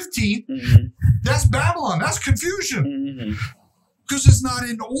to the 15th, Mm-hmm. that's Babylon. That's confusion. Mm-hmm. Because it's not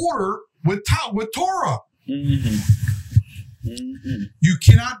in order with Torah. Mm-hmm. Mm-hmm. You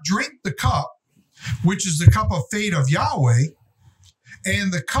cannot drink the cup, which is the cup of fate of Yahweh,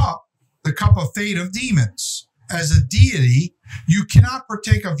 and the cup of fate of demons. As a deity, you cannot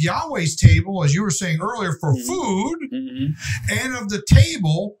partake of Yahweh's table, as you were saying earlier, for food, and of the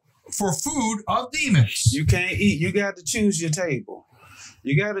table for food of demons. You can't eat. You got to choose your table.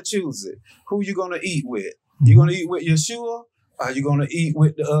 You got to choose it. Who you going to eat with? You going to eat with Yeshua? Or are you going to eat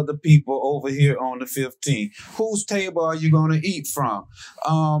with the other people over here on the 15th? Whose table are you going to eat from?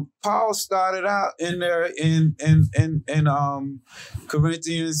 Paul started out in there in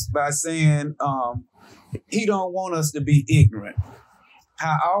Corinthians by saying he don't want us to be ignorant.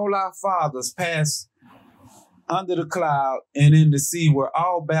 How all our fathers passed under the cloud and in the sea were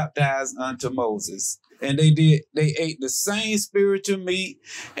all baptized unto Moses. And they ate the same spiritual meat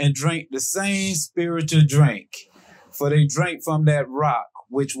and drank the same spiritual drink. For they drank from that rock,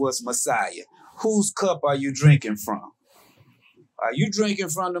 which was Messiah. Whose cup are you drinking from? Are you drinking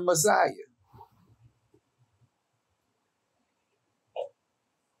from the Messiah?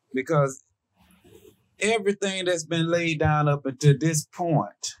 Because everything that's been laid down up until this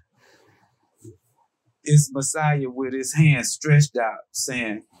point is Messiah with his hands stretched out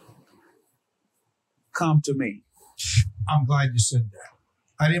saying, come to me. I'm glad you said that.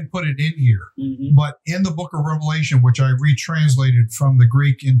 I didn't put it in here, but in the book of Revelation, which I retranslated from the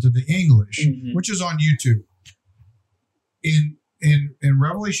Greek into the English, which is on YouTube, in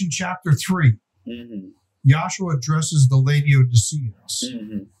Revelation chapter 3, Yahshua addresses the Laodiceans,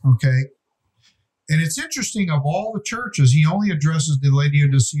 okay? And it's interesting, of all the churches, he only addresses the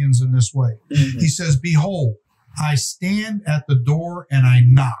Laodiceans in this way. He says, behold, I stand at the door and I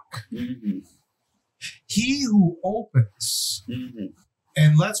knock. He who opens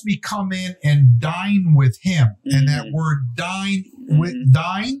and lets me come in and dine with him. And that word dine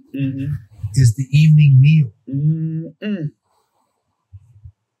is the evening meal.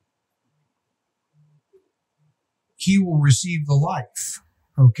 He will receive the life.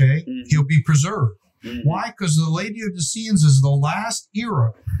 Okay? He'll be preserved. Why? Because the Laodiceans is the last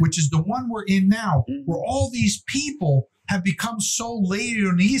era, which is the one we're in now, where all these people have become so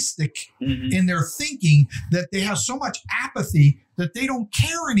Laodiceistic in their thinking that they have so much apathy that they don't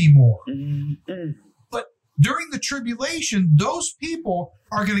care anymore. But during the tribulation, those people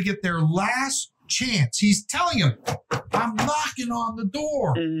are going to get their last chance. He's telling them, I'm knocking on the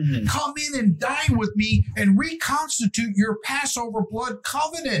door. Come in and dine with me and reconstitute your Passover blood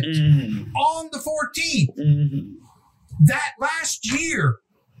covenant on the 14th. That last year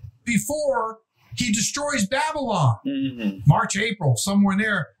before he destroys Babylon, March, April, somewhere in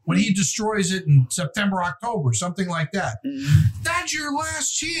there, when he destroys it in September, October, something like that. That's your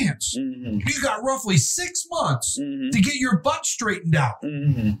last chance. You got roughly 6 months to get your butt straightened out.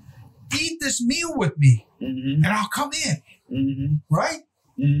 Eat this meal with me, and I'll come in. Right?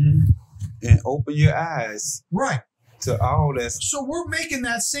 And open your eyes. Right. To all this. So we're making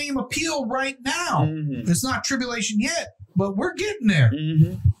that same appeal right now. It's not tribulation yet, but we're getting there.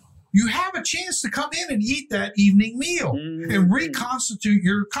 You have a chance to come in and eat that evening meal and reconstitute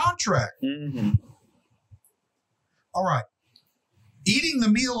your contract. All right. Eating the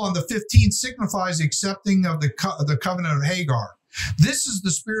meal on the 15th signifies accepting of the covenant of Hagar. This is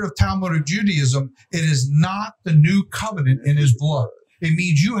the spirit of Talmudic Judaism. It is not the new covenant in his blood. It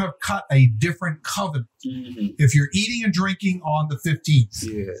means you have cut a different covenant if you're eating and drinking on the 15th.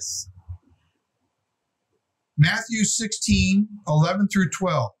 Yes. Matthew 16, 11 through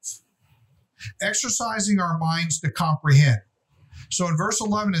 12. Exercising our minds to comprehend. So in verse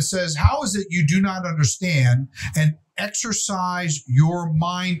 11, it says, how is it you do not understand and exercise your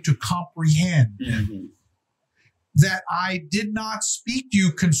mind to comprehend? That I did not speak to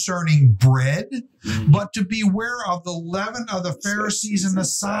you concerning bread, but to beware of the leaven of the Pharisees and the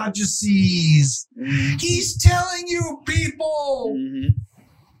Sadducees. He's telling you, people,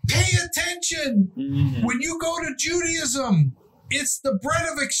 pay attention. When you go to Judaism, it's the bread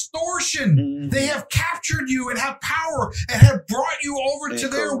of extortion. They have captured you and have power and have brought you over to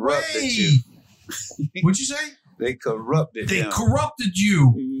their way. What'd you say? They corrupted They corrupted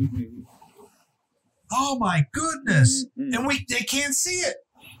you. Oh my goodness. And they can't see it.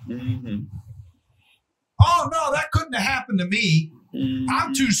 Oh no, that couldn't have happened to me.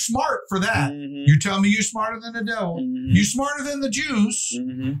 I'm too smart for that. Mm-hmm. You tell me you're smarter than the devil. Mm-hmm. You're smarter than the Jews.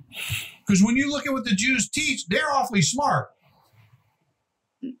 Because Mm-hmm. when you look at what the Jews teach, they're awfully smart.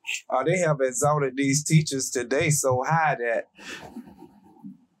 They have exalted these teachers today so high that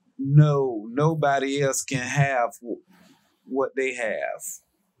nobody else can have what they have.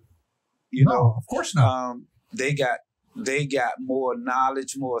 You know, of course not. They got more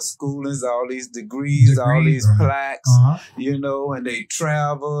knowledge, more schoolings, all these degrees, all these plaques, you know, and they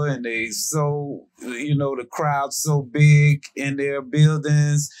travel and the crowd's so big in their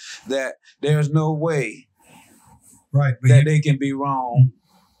buildings that there's no way that they can be wrong.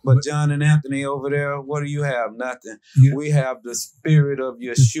 But John and Anthony over there, what do you have? Nothing. Yeah. We have the spirit of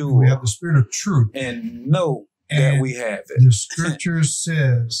Yeshua. We have the spirit of truth. And know that we have it. The scripture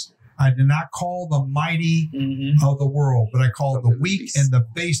says, I did not call the mighty of the world, but I called the weak and the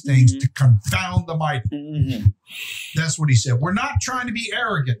base things to confound the mighty. That's what he said. We're not trying to be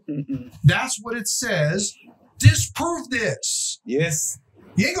arrogant. That's what it says. Disprove this. Yes.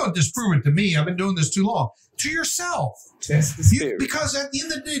 You ain't going to disprove it to me. I've been doing this too long. To yourself. Test the spirit. Because at the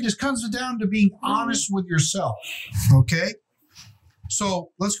end of the day, this comes down to being honest with yourself. Okay?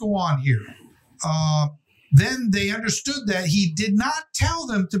 So let's go on here. Then they understood that he did not tell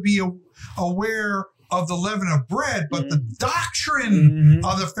them to be aware of the leaven of bread, but the doctrine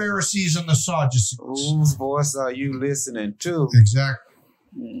of the Pharisees and the Sadducees. Whose voice are you listening to?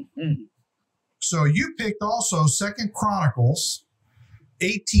 Exactly. So you picked also 2 Chronicles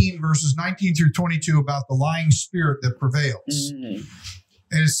 18 verses 19 through 22 about the lying spirit that prevails.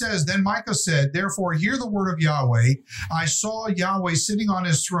 And it says, then Micah said, therefore hear the word of Yahweh. I saw Yahweh sitting on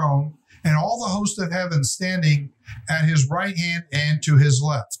his throne and all the host of heaven standing at his right hand and to his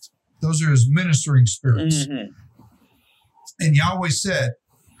left. Those are his ministering spirits. And Yahweh said,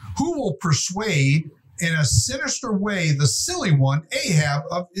 who will persuade in a sinister way the silly one, Ahab,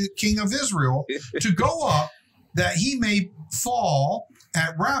 king of Israel, to go up that he may fall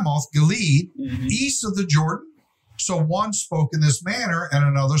at Ramoth Gilead, east of the Jordan? So one spoke in this manner and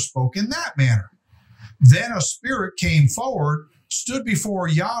another spoke in that manner. Then a spirit came forward, stood before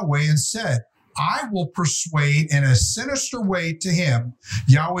Yahweh and said, I will persuade in a sinister way to him.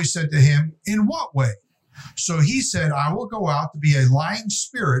 Yahweh said to him, in what way? So he said, I will go out to be a lying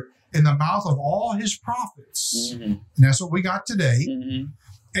spirit in the mouth of all his prophets. And that's what we got today.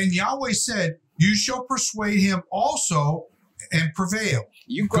 And Yahweh said, you shall persuade him also and prevail.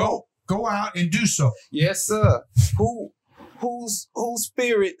 You go out and do so. Yes, sir. Whose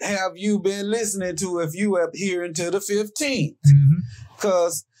spirit have you been listening to if you are adhering to the 15th?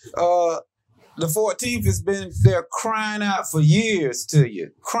 Because the 14th has been there crying out for years to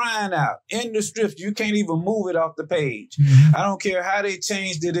you. Crying out in the scripture. You can't even move it off the page. I don't care how they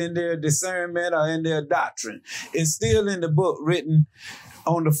changed it in their discernment or in their doctrine. It's still in the book written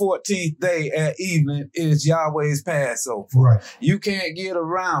on the 14th day at evening is Yahweh's Passover. Right. You can't get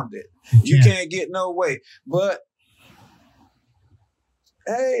around it. You can't get no way. But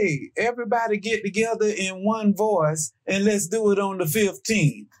hey, everybody get together in one voice and let's do it on the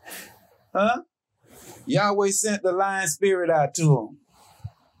 15th. Huh? Yahweh sent the lying spirit out to them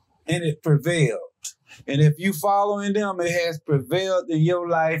and it prevailed. And if you following them, it has prevailed in your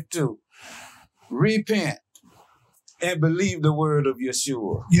life too. Repent and believe the word of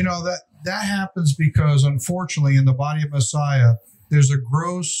Yeshua. You know, that happens because, unfortunately, in the body of Messiah, there's a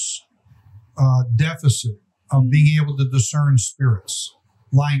gross deficit of being able to discern spirits,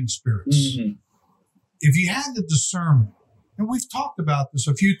 lying spirits. If you had the discernment, and we've talked about this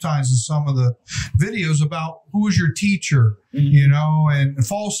a few times in some of the videos about who is your teacher, you know, and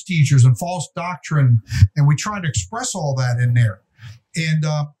false teachers and false doctrine, and we try to express all that in there. And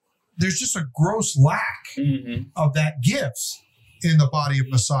there's just a gross lack of that gift in the body of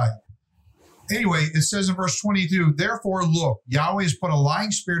Messiah. Anyway, it says in verse 22, therefore, look, Yahweh has put a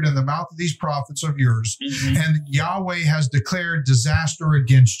lying spirit in the mouth of these prophets of yours, and Yahweh has declared disaster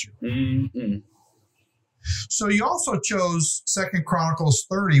against you. So you also chose 2 Chronicles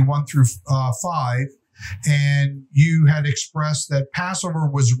 30, 1 through 5, and you had expressed that Passover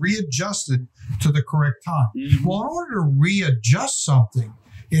was readjusted to the correct time. Well, in order to readjust something,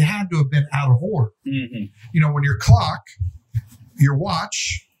 it had to have been out of order. You know, when your clock, your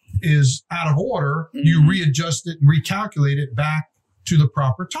watch is out of order, you readjust it and recalculate it back to the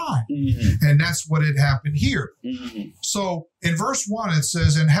proper time. And that's what had happened here. So in verse 1, it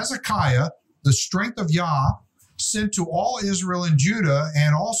says, and Hezekiah, the strength of Yah, sent to all Israel and Judah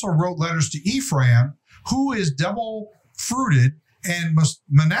and also wrote letters to Ephraim, who is double-fruited, and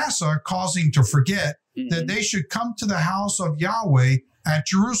Manasseh, causing to forget that they should come to the house of Yahweh at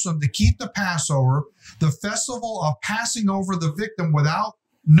Jerusalem to keep the Passover, the festival of passing over the victim without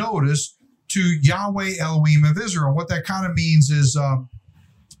notice to Yahweh Elohim of Israel. And what that kind of means is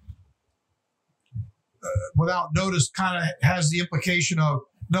without notice kind of has the implication of,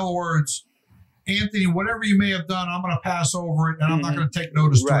 in other words, Anthony, whatever you may have done, I'm going to pass over it and I'm not going to take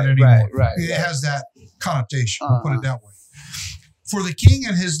notice to it anymore. It has that connotation. I'll put it that way. For the king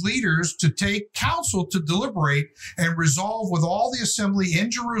and his leaders to take counsel to deliberate and resolve with all the assembly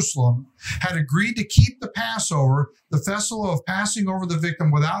in Jerusalem, had agreed to keep the Passover, the festival of passing over the victim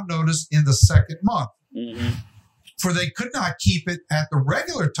without notice, in the second month. For they could not keep it at the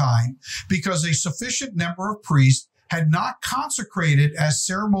regular time because a sufficient number of priests had not consecrated as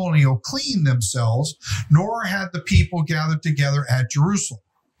ceremonial clean themselves, nor had the people gathered together at Jerusalem.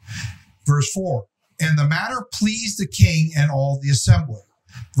 Verse 4. And the matter pleased the king and all the assembly.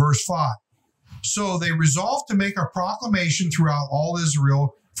 Verse 5. So they resolved to make a proclamation throughout all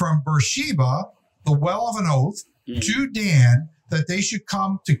Israel from Beersheba, the well of an oath, to Dan, that they should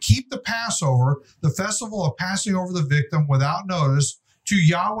come to keep the Passover, the festival of passing over the victim without notice, to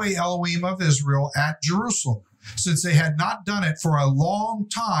Yahweh Elohim of Israel at Jerusalem, since they had not done it for a long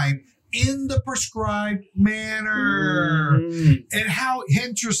time in the prescribed manner. And how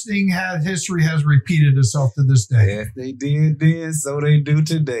interesting history has repeated itself to this day. Yes, they did then, so they do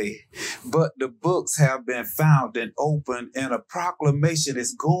today. But the books have been found and opened, and a proclamation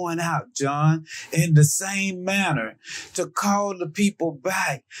is going out, John, in the same manner, to call the people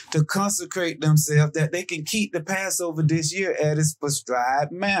back, to consecrate themselves, that they can keep the Passover this year at its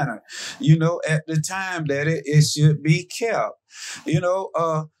prescribed manner. You know, at the time that it should be kept. You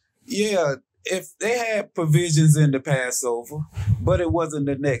know, yeah, if they had provisions in the Passover, but it wasn't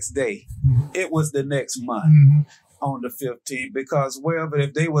the next day. It was the next month on the 15th, because wherever,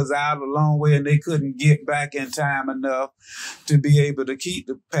 if they was out a long way and they couldn't get back in time enough to be able to keep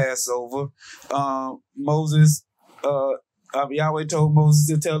the Passover, Yahweh told Moses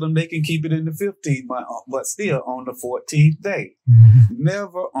to tell them they can keep it in the 15th month, but still on the 14th day.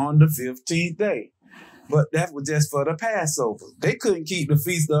 Never on the 15th day. But that was just for the Passover. They couldn't keep the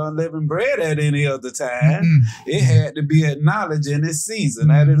Feast of Unleavened Bread at any other time. It had to be acknowledged in its season,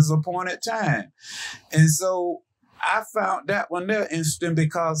 at its appointed time. And so I found that one there interesting,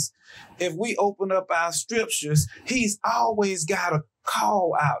 because if we open up our scriptures, he's always got a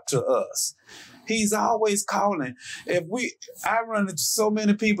call out to us. He's always calling. I run into so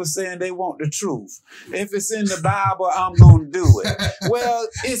many people saying they want the truth. If it's in the Bible, I'm going to do it. Well,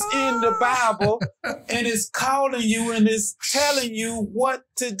 it's in the Bible, and it's calling you and it's telling you what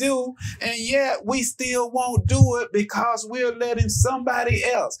to do. And yet we still won't do it because we're letting somebody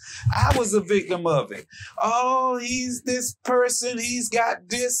else. I was a victim of it. Oh, he's this person. He's got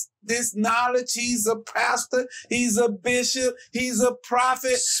this knowledge. He's a pastor. He's a bishop. He's a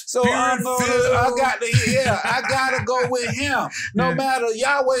prophet. So I gotta go with him. No matter,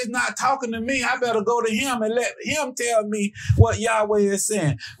 Yahweh's not talking to me, I better go to him and let him tell me what Yahweh is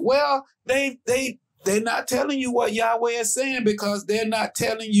saying. Well, they're not telling you what Yahweh is saying, because they're not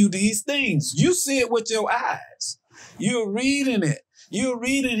telling you these things. You see it with your eyes. You're reading it. You're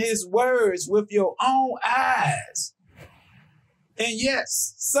reading his words with your own eyes. And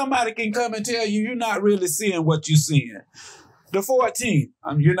yes, somebody can come and tell you you're not really seeing what you're seeing. The 14th,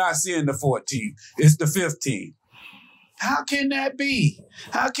 you're not seeing the 14th. It's the 15th. How can that be?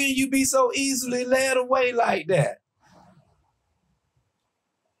 How can you be so easily led away like that?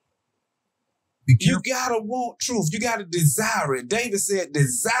 You gotta want truth. You gotta desire it. David said,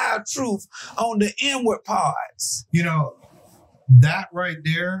 desire truth on the inward parts. You know, that right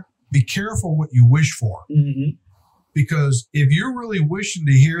there, be careful what you wish for. Because if you're really wishing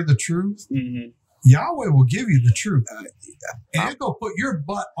to hear the truth, Yahweh will give you the truth. And it's going to put your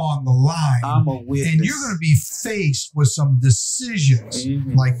butt on the line. I'm a witness. And you're going to be faced with some decisions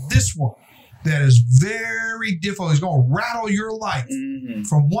like this one that is very difficult. It's going to rattle your life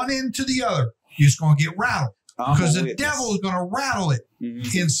from one end to the other. You're just going to get rattled. Because the devil is going to rattle it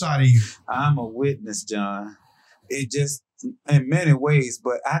inside of you. I'm a witness, John. It just, in many ways,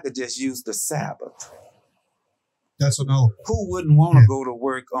 but I could just use the Sabbath. That's another. Who wouldn't want to go to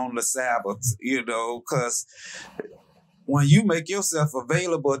work on the Sabbath, you know, because when you make yourself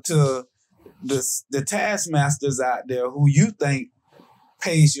available to the taskmasters out there who you think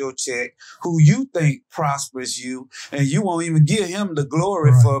pays your check, who you think prospers you, and you won't even give him the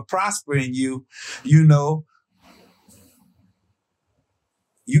glory for prospering you, you know,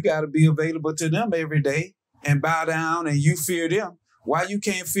 you got to be available to them every day and bow down, and you fear them. Why you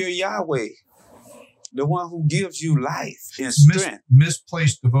can't fear Yahweh? The one who gives you life and strength.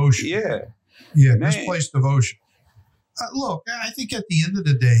 Misplaced devotion. Yeah. Yeah, misplaced devotion. Look, I think at the end of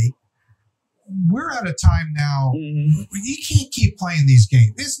the day, we're at a time now, you can't keep playing these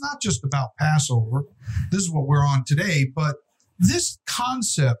games. It's not just about Passover. This is what we're on today, but this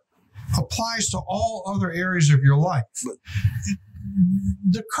concept applies to all other areas of your life.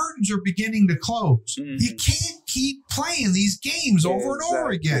 The curtains are beginning to close. You can't keep playing these games over and over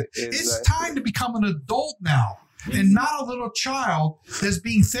again. It's time to become an adult now. And not a little child that's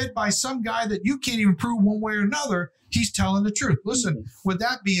being fed by some guy that you can't even prove one way or another he's telling the truth. Listen, with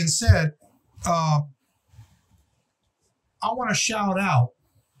that being said, I want to shout out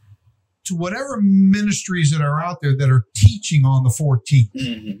to whatever ministries that are out there that are teaching on the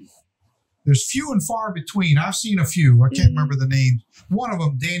 14th. There's few and far between. I've seen a few. I can't remember the names. One of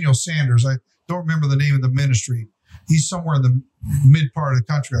them, Daniel Sanders. I don't remember the name of the ministry. He's somewhere in the mid part of the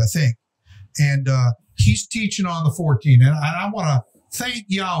country, I think. And he's teaching on the 14th. And I want to thank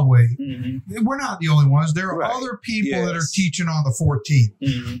Yahweh. We're not the only ones. There are other people that are teaching on the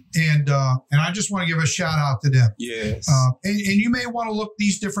 14th. And I just want to give a shout out to them. And you may want to look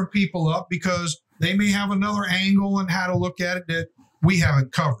these different people up because they may have another angle on how to look at it that we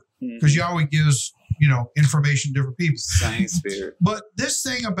haven't covered. Because Yahweh gives, information to different people. Same spirit. But this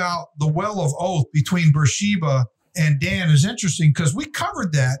thing about the well of oath between Beersheba and Dan is interesting because we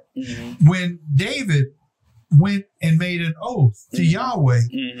covered that when David went and made an oath to Yahweh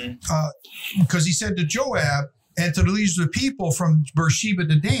because he said to Joab and to the leaders of the people from Beersheba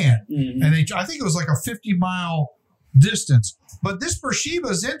to Dan. And I think it was like a 50-mile distance. But this Beersheba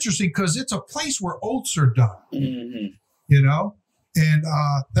is interesting because it's a place where oaths are done, And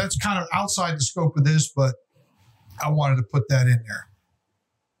that's kind of outside the scope of this, but I wanted to put that in there.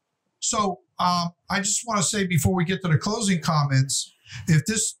 So I just want to say before we get to the closing comments, if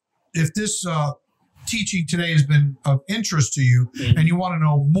this teaching today has been of interest to you and you want to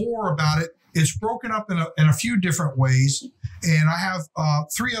know more about it, it's broken up in a few different ways. And I have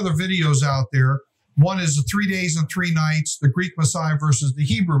 3 other videos out there. One is the 3 days and 3 nights, the Greek Messiah versus the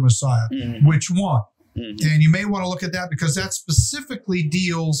Hebrew Messiah. Which one? And you may want to look at that because that specifically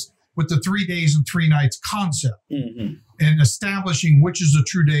deals with the 3 days and 3 nights concept and establishing which is the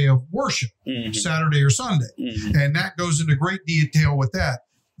true day of worship, Saturday or Sunday. And that goes into great detail with that.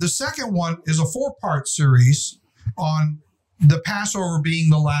 The second one is a 4-part series on the Passover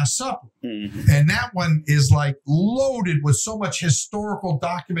being the Last Supper. And that one is like loaded with so much historical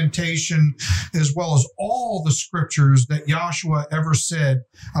documentation as well as all the scriptures that Joshua ever said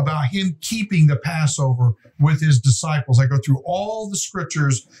about him keeping the Passover with his disciples. I go through all the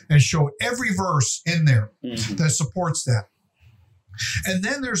scriptures and show every verse in there that supports that. And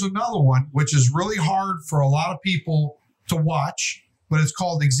then there's another one, which is really hard for a lot of people to watch, but it's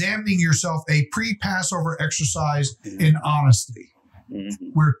called Examining Yourself, a Pre-Passover Exercise in Honesty.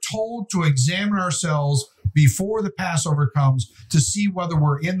 We're told to examine ourselves before the Passover comes to see whether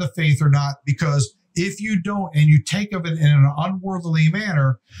we're in the faith or not, because if you don't and you take of it in an unworthily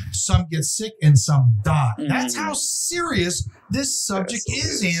manner, some get sick and some die. That's how serious this subject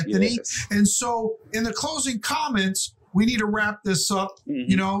is, Anthony. And so in the closing comments, we need to wrap this up.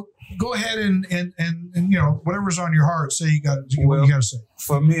 Go ahead and whatever's on your heart, say what you got to say.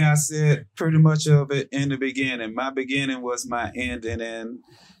 For me, I said pretty much of it in the beginning. My beginning was my ending, and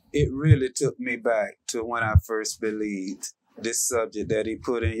it really took me back to when I first believed this subject that he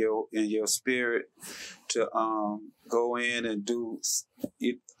put in your spirit to go in and do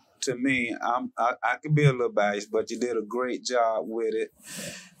it. To me, I could be a little biased, but you did a great job with it,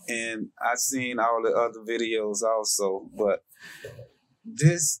 and I've seen all the other videos also, but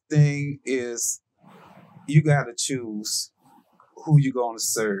this thing is, you got to choose who you're going to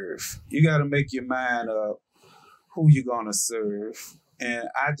serve. You got to make your mind up who you're going to serve. And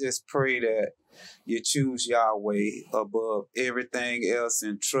I just pray that you choose Yahweh above everything else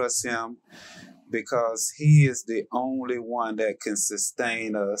and trust him, because he is the only one that can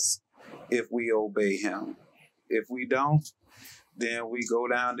sustain us if we obey him. If we don't, then we go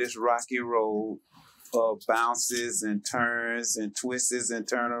down this rocky road of bounces and turns and twists and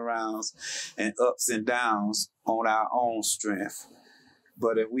turnarounds and ups and downs on our own strength.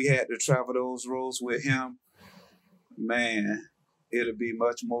 But if we had to travel those roads with him, man, it'll be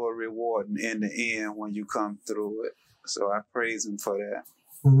much more rewarding in the end when you come through it. So I praise him for that.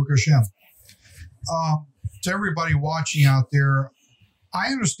 Baruch Hashem. To everybody watching out there,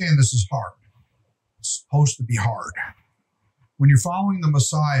 I understand this is hard. It's supposed to be hard. When you're following the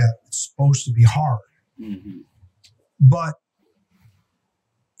Messiah, it's supposed to be hard. But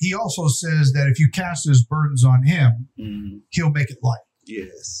he also says that if you cast his burdens on him, he'll make it light.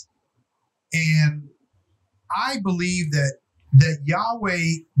 Yes. And I believe that that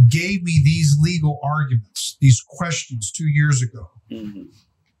Yahweh gave me these legal arguments, these questions 2 years ago,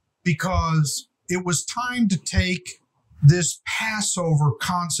 because it was time to take this Passover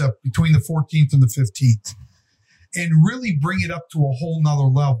concept between the 14th and the 15th and really bring it up to a whole nother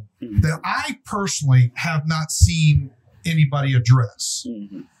level that I personally have not seen anybody address.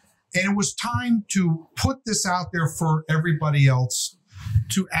 And it was time to put this out there for everybody else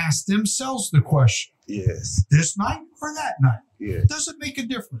to ask themselves the question. Yes. This night or that night? Yes. Does it make a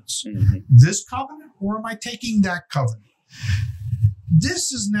difference? This covenant or am I taking that covenant?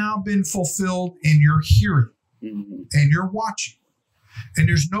 This has now been fulfilled in your hearing and you're watching. And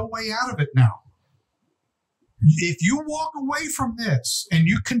there's no way out of it now. If you walk away from this and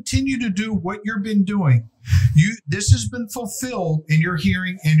you continue to do what you've been doing, this has been fulfilled in your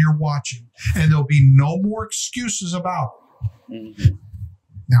hearing and your watching. And there'll be no more excuses about it.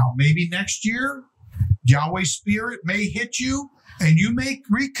 Now, maybe next year, Yahweh's Spirit may hit you and you may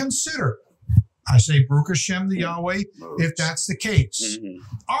reconsider. I say, Baruch Hashem to Yahweh, if that's the case.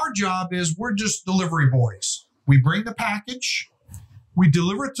 Our job is we're just delivery boys. We bring the package, we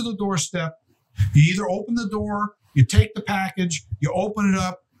deliver it to the doorstep. You either open the door, you take the package, you open it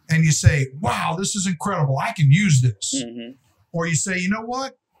up, and you say, wow, this is incredible. I can use this. Or you say, you know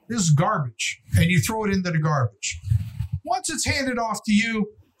what? This is garbage. And you throw it into the garbage. Once it's handed off to you,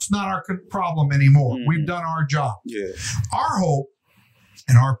 it's not our problem anymore. We've done our job. Our hope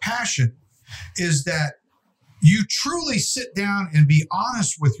and our passion is that you truly sit down and be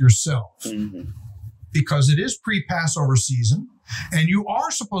honest with yourself, because it is pre-Passover season and you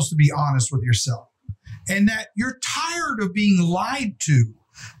are supposed to be honest with yourself, and that you're tired of being lied to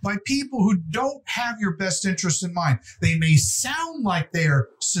by people who don't have your best interest in mind. They may sound like they're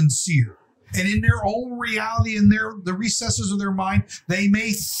sincere, and in their own reality, in the recesses of their mind, they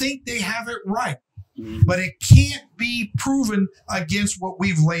may think they have it right. But it can't be proven against what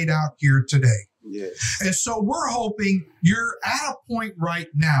we've laid out here today. And so we're hoping you're at a point right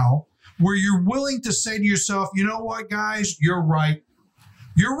now where you're willing to say to yourself, you know what, guys, you're right.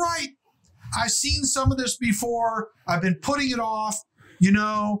 You're right. I've seen some of this before. I've been putting it off,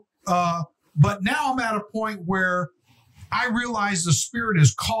 but now I'm at a point where I realize the Spirit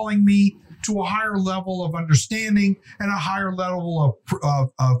is calling me to a higher level of understanding and a higher level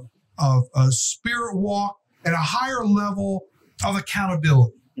of a spirit walk and a higher level of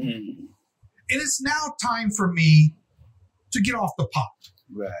accountability. And it's now time for me to get off the pot.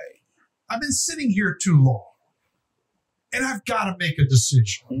 I've been sitting here too long, and I've got to make a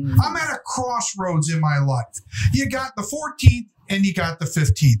decision. I'm at a crossroads in my life. You got the 14th and you got the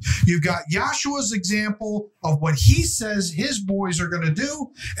 15th. You've got Yahshua's example of what he says his boys are going to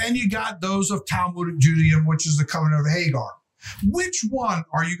do, and you got those of Talmudic Judaism, which is the covenant of Hagar. Which one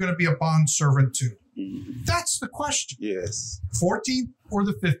are you going to be a bondservant to? That's the question. 14th or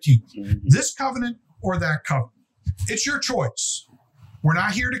the 15th? This covenant or that covenant? It's your choice. We're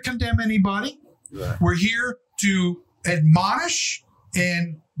not here to condemn anybody. We're here to admonish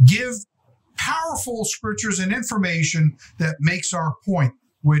and give powerful scriptures and information that makes our point,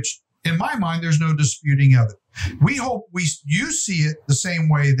 which in my mind, there's no disputing of it. We hope you see it the same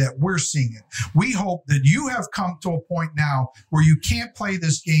way that we're seeing it. We hope that you have come to a point now where you can't play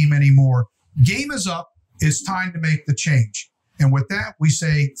this game anymore. Game is up. It's time to make the change. And with that, we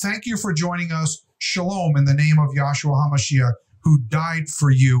say thank you for joining us. Shalom in the name of Yahshua HaMashiach, who died for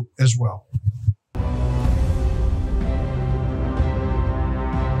you as well.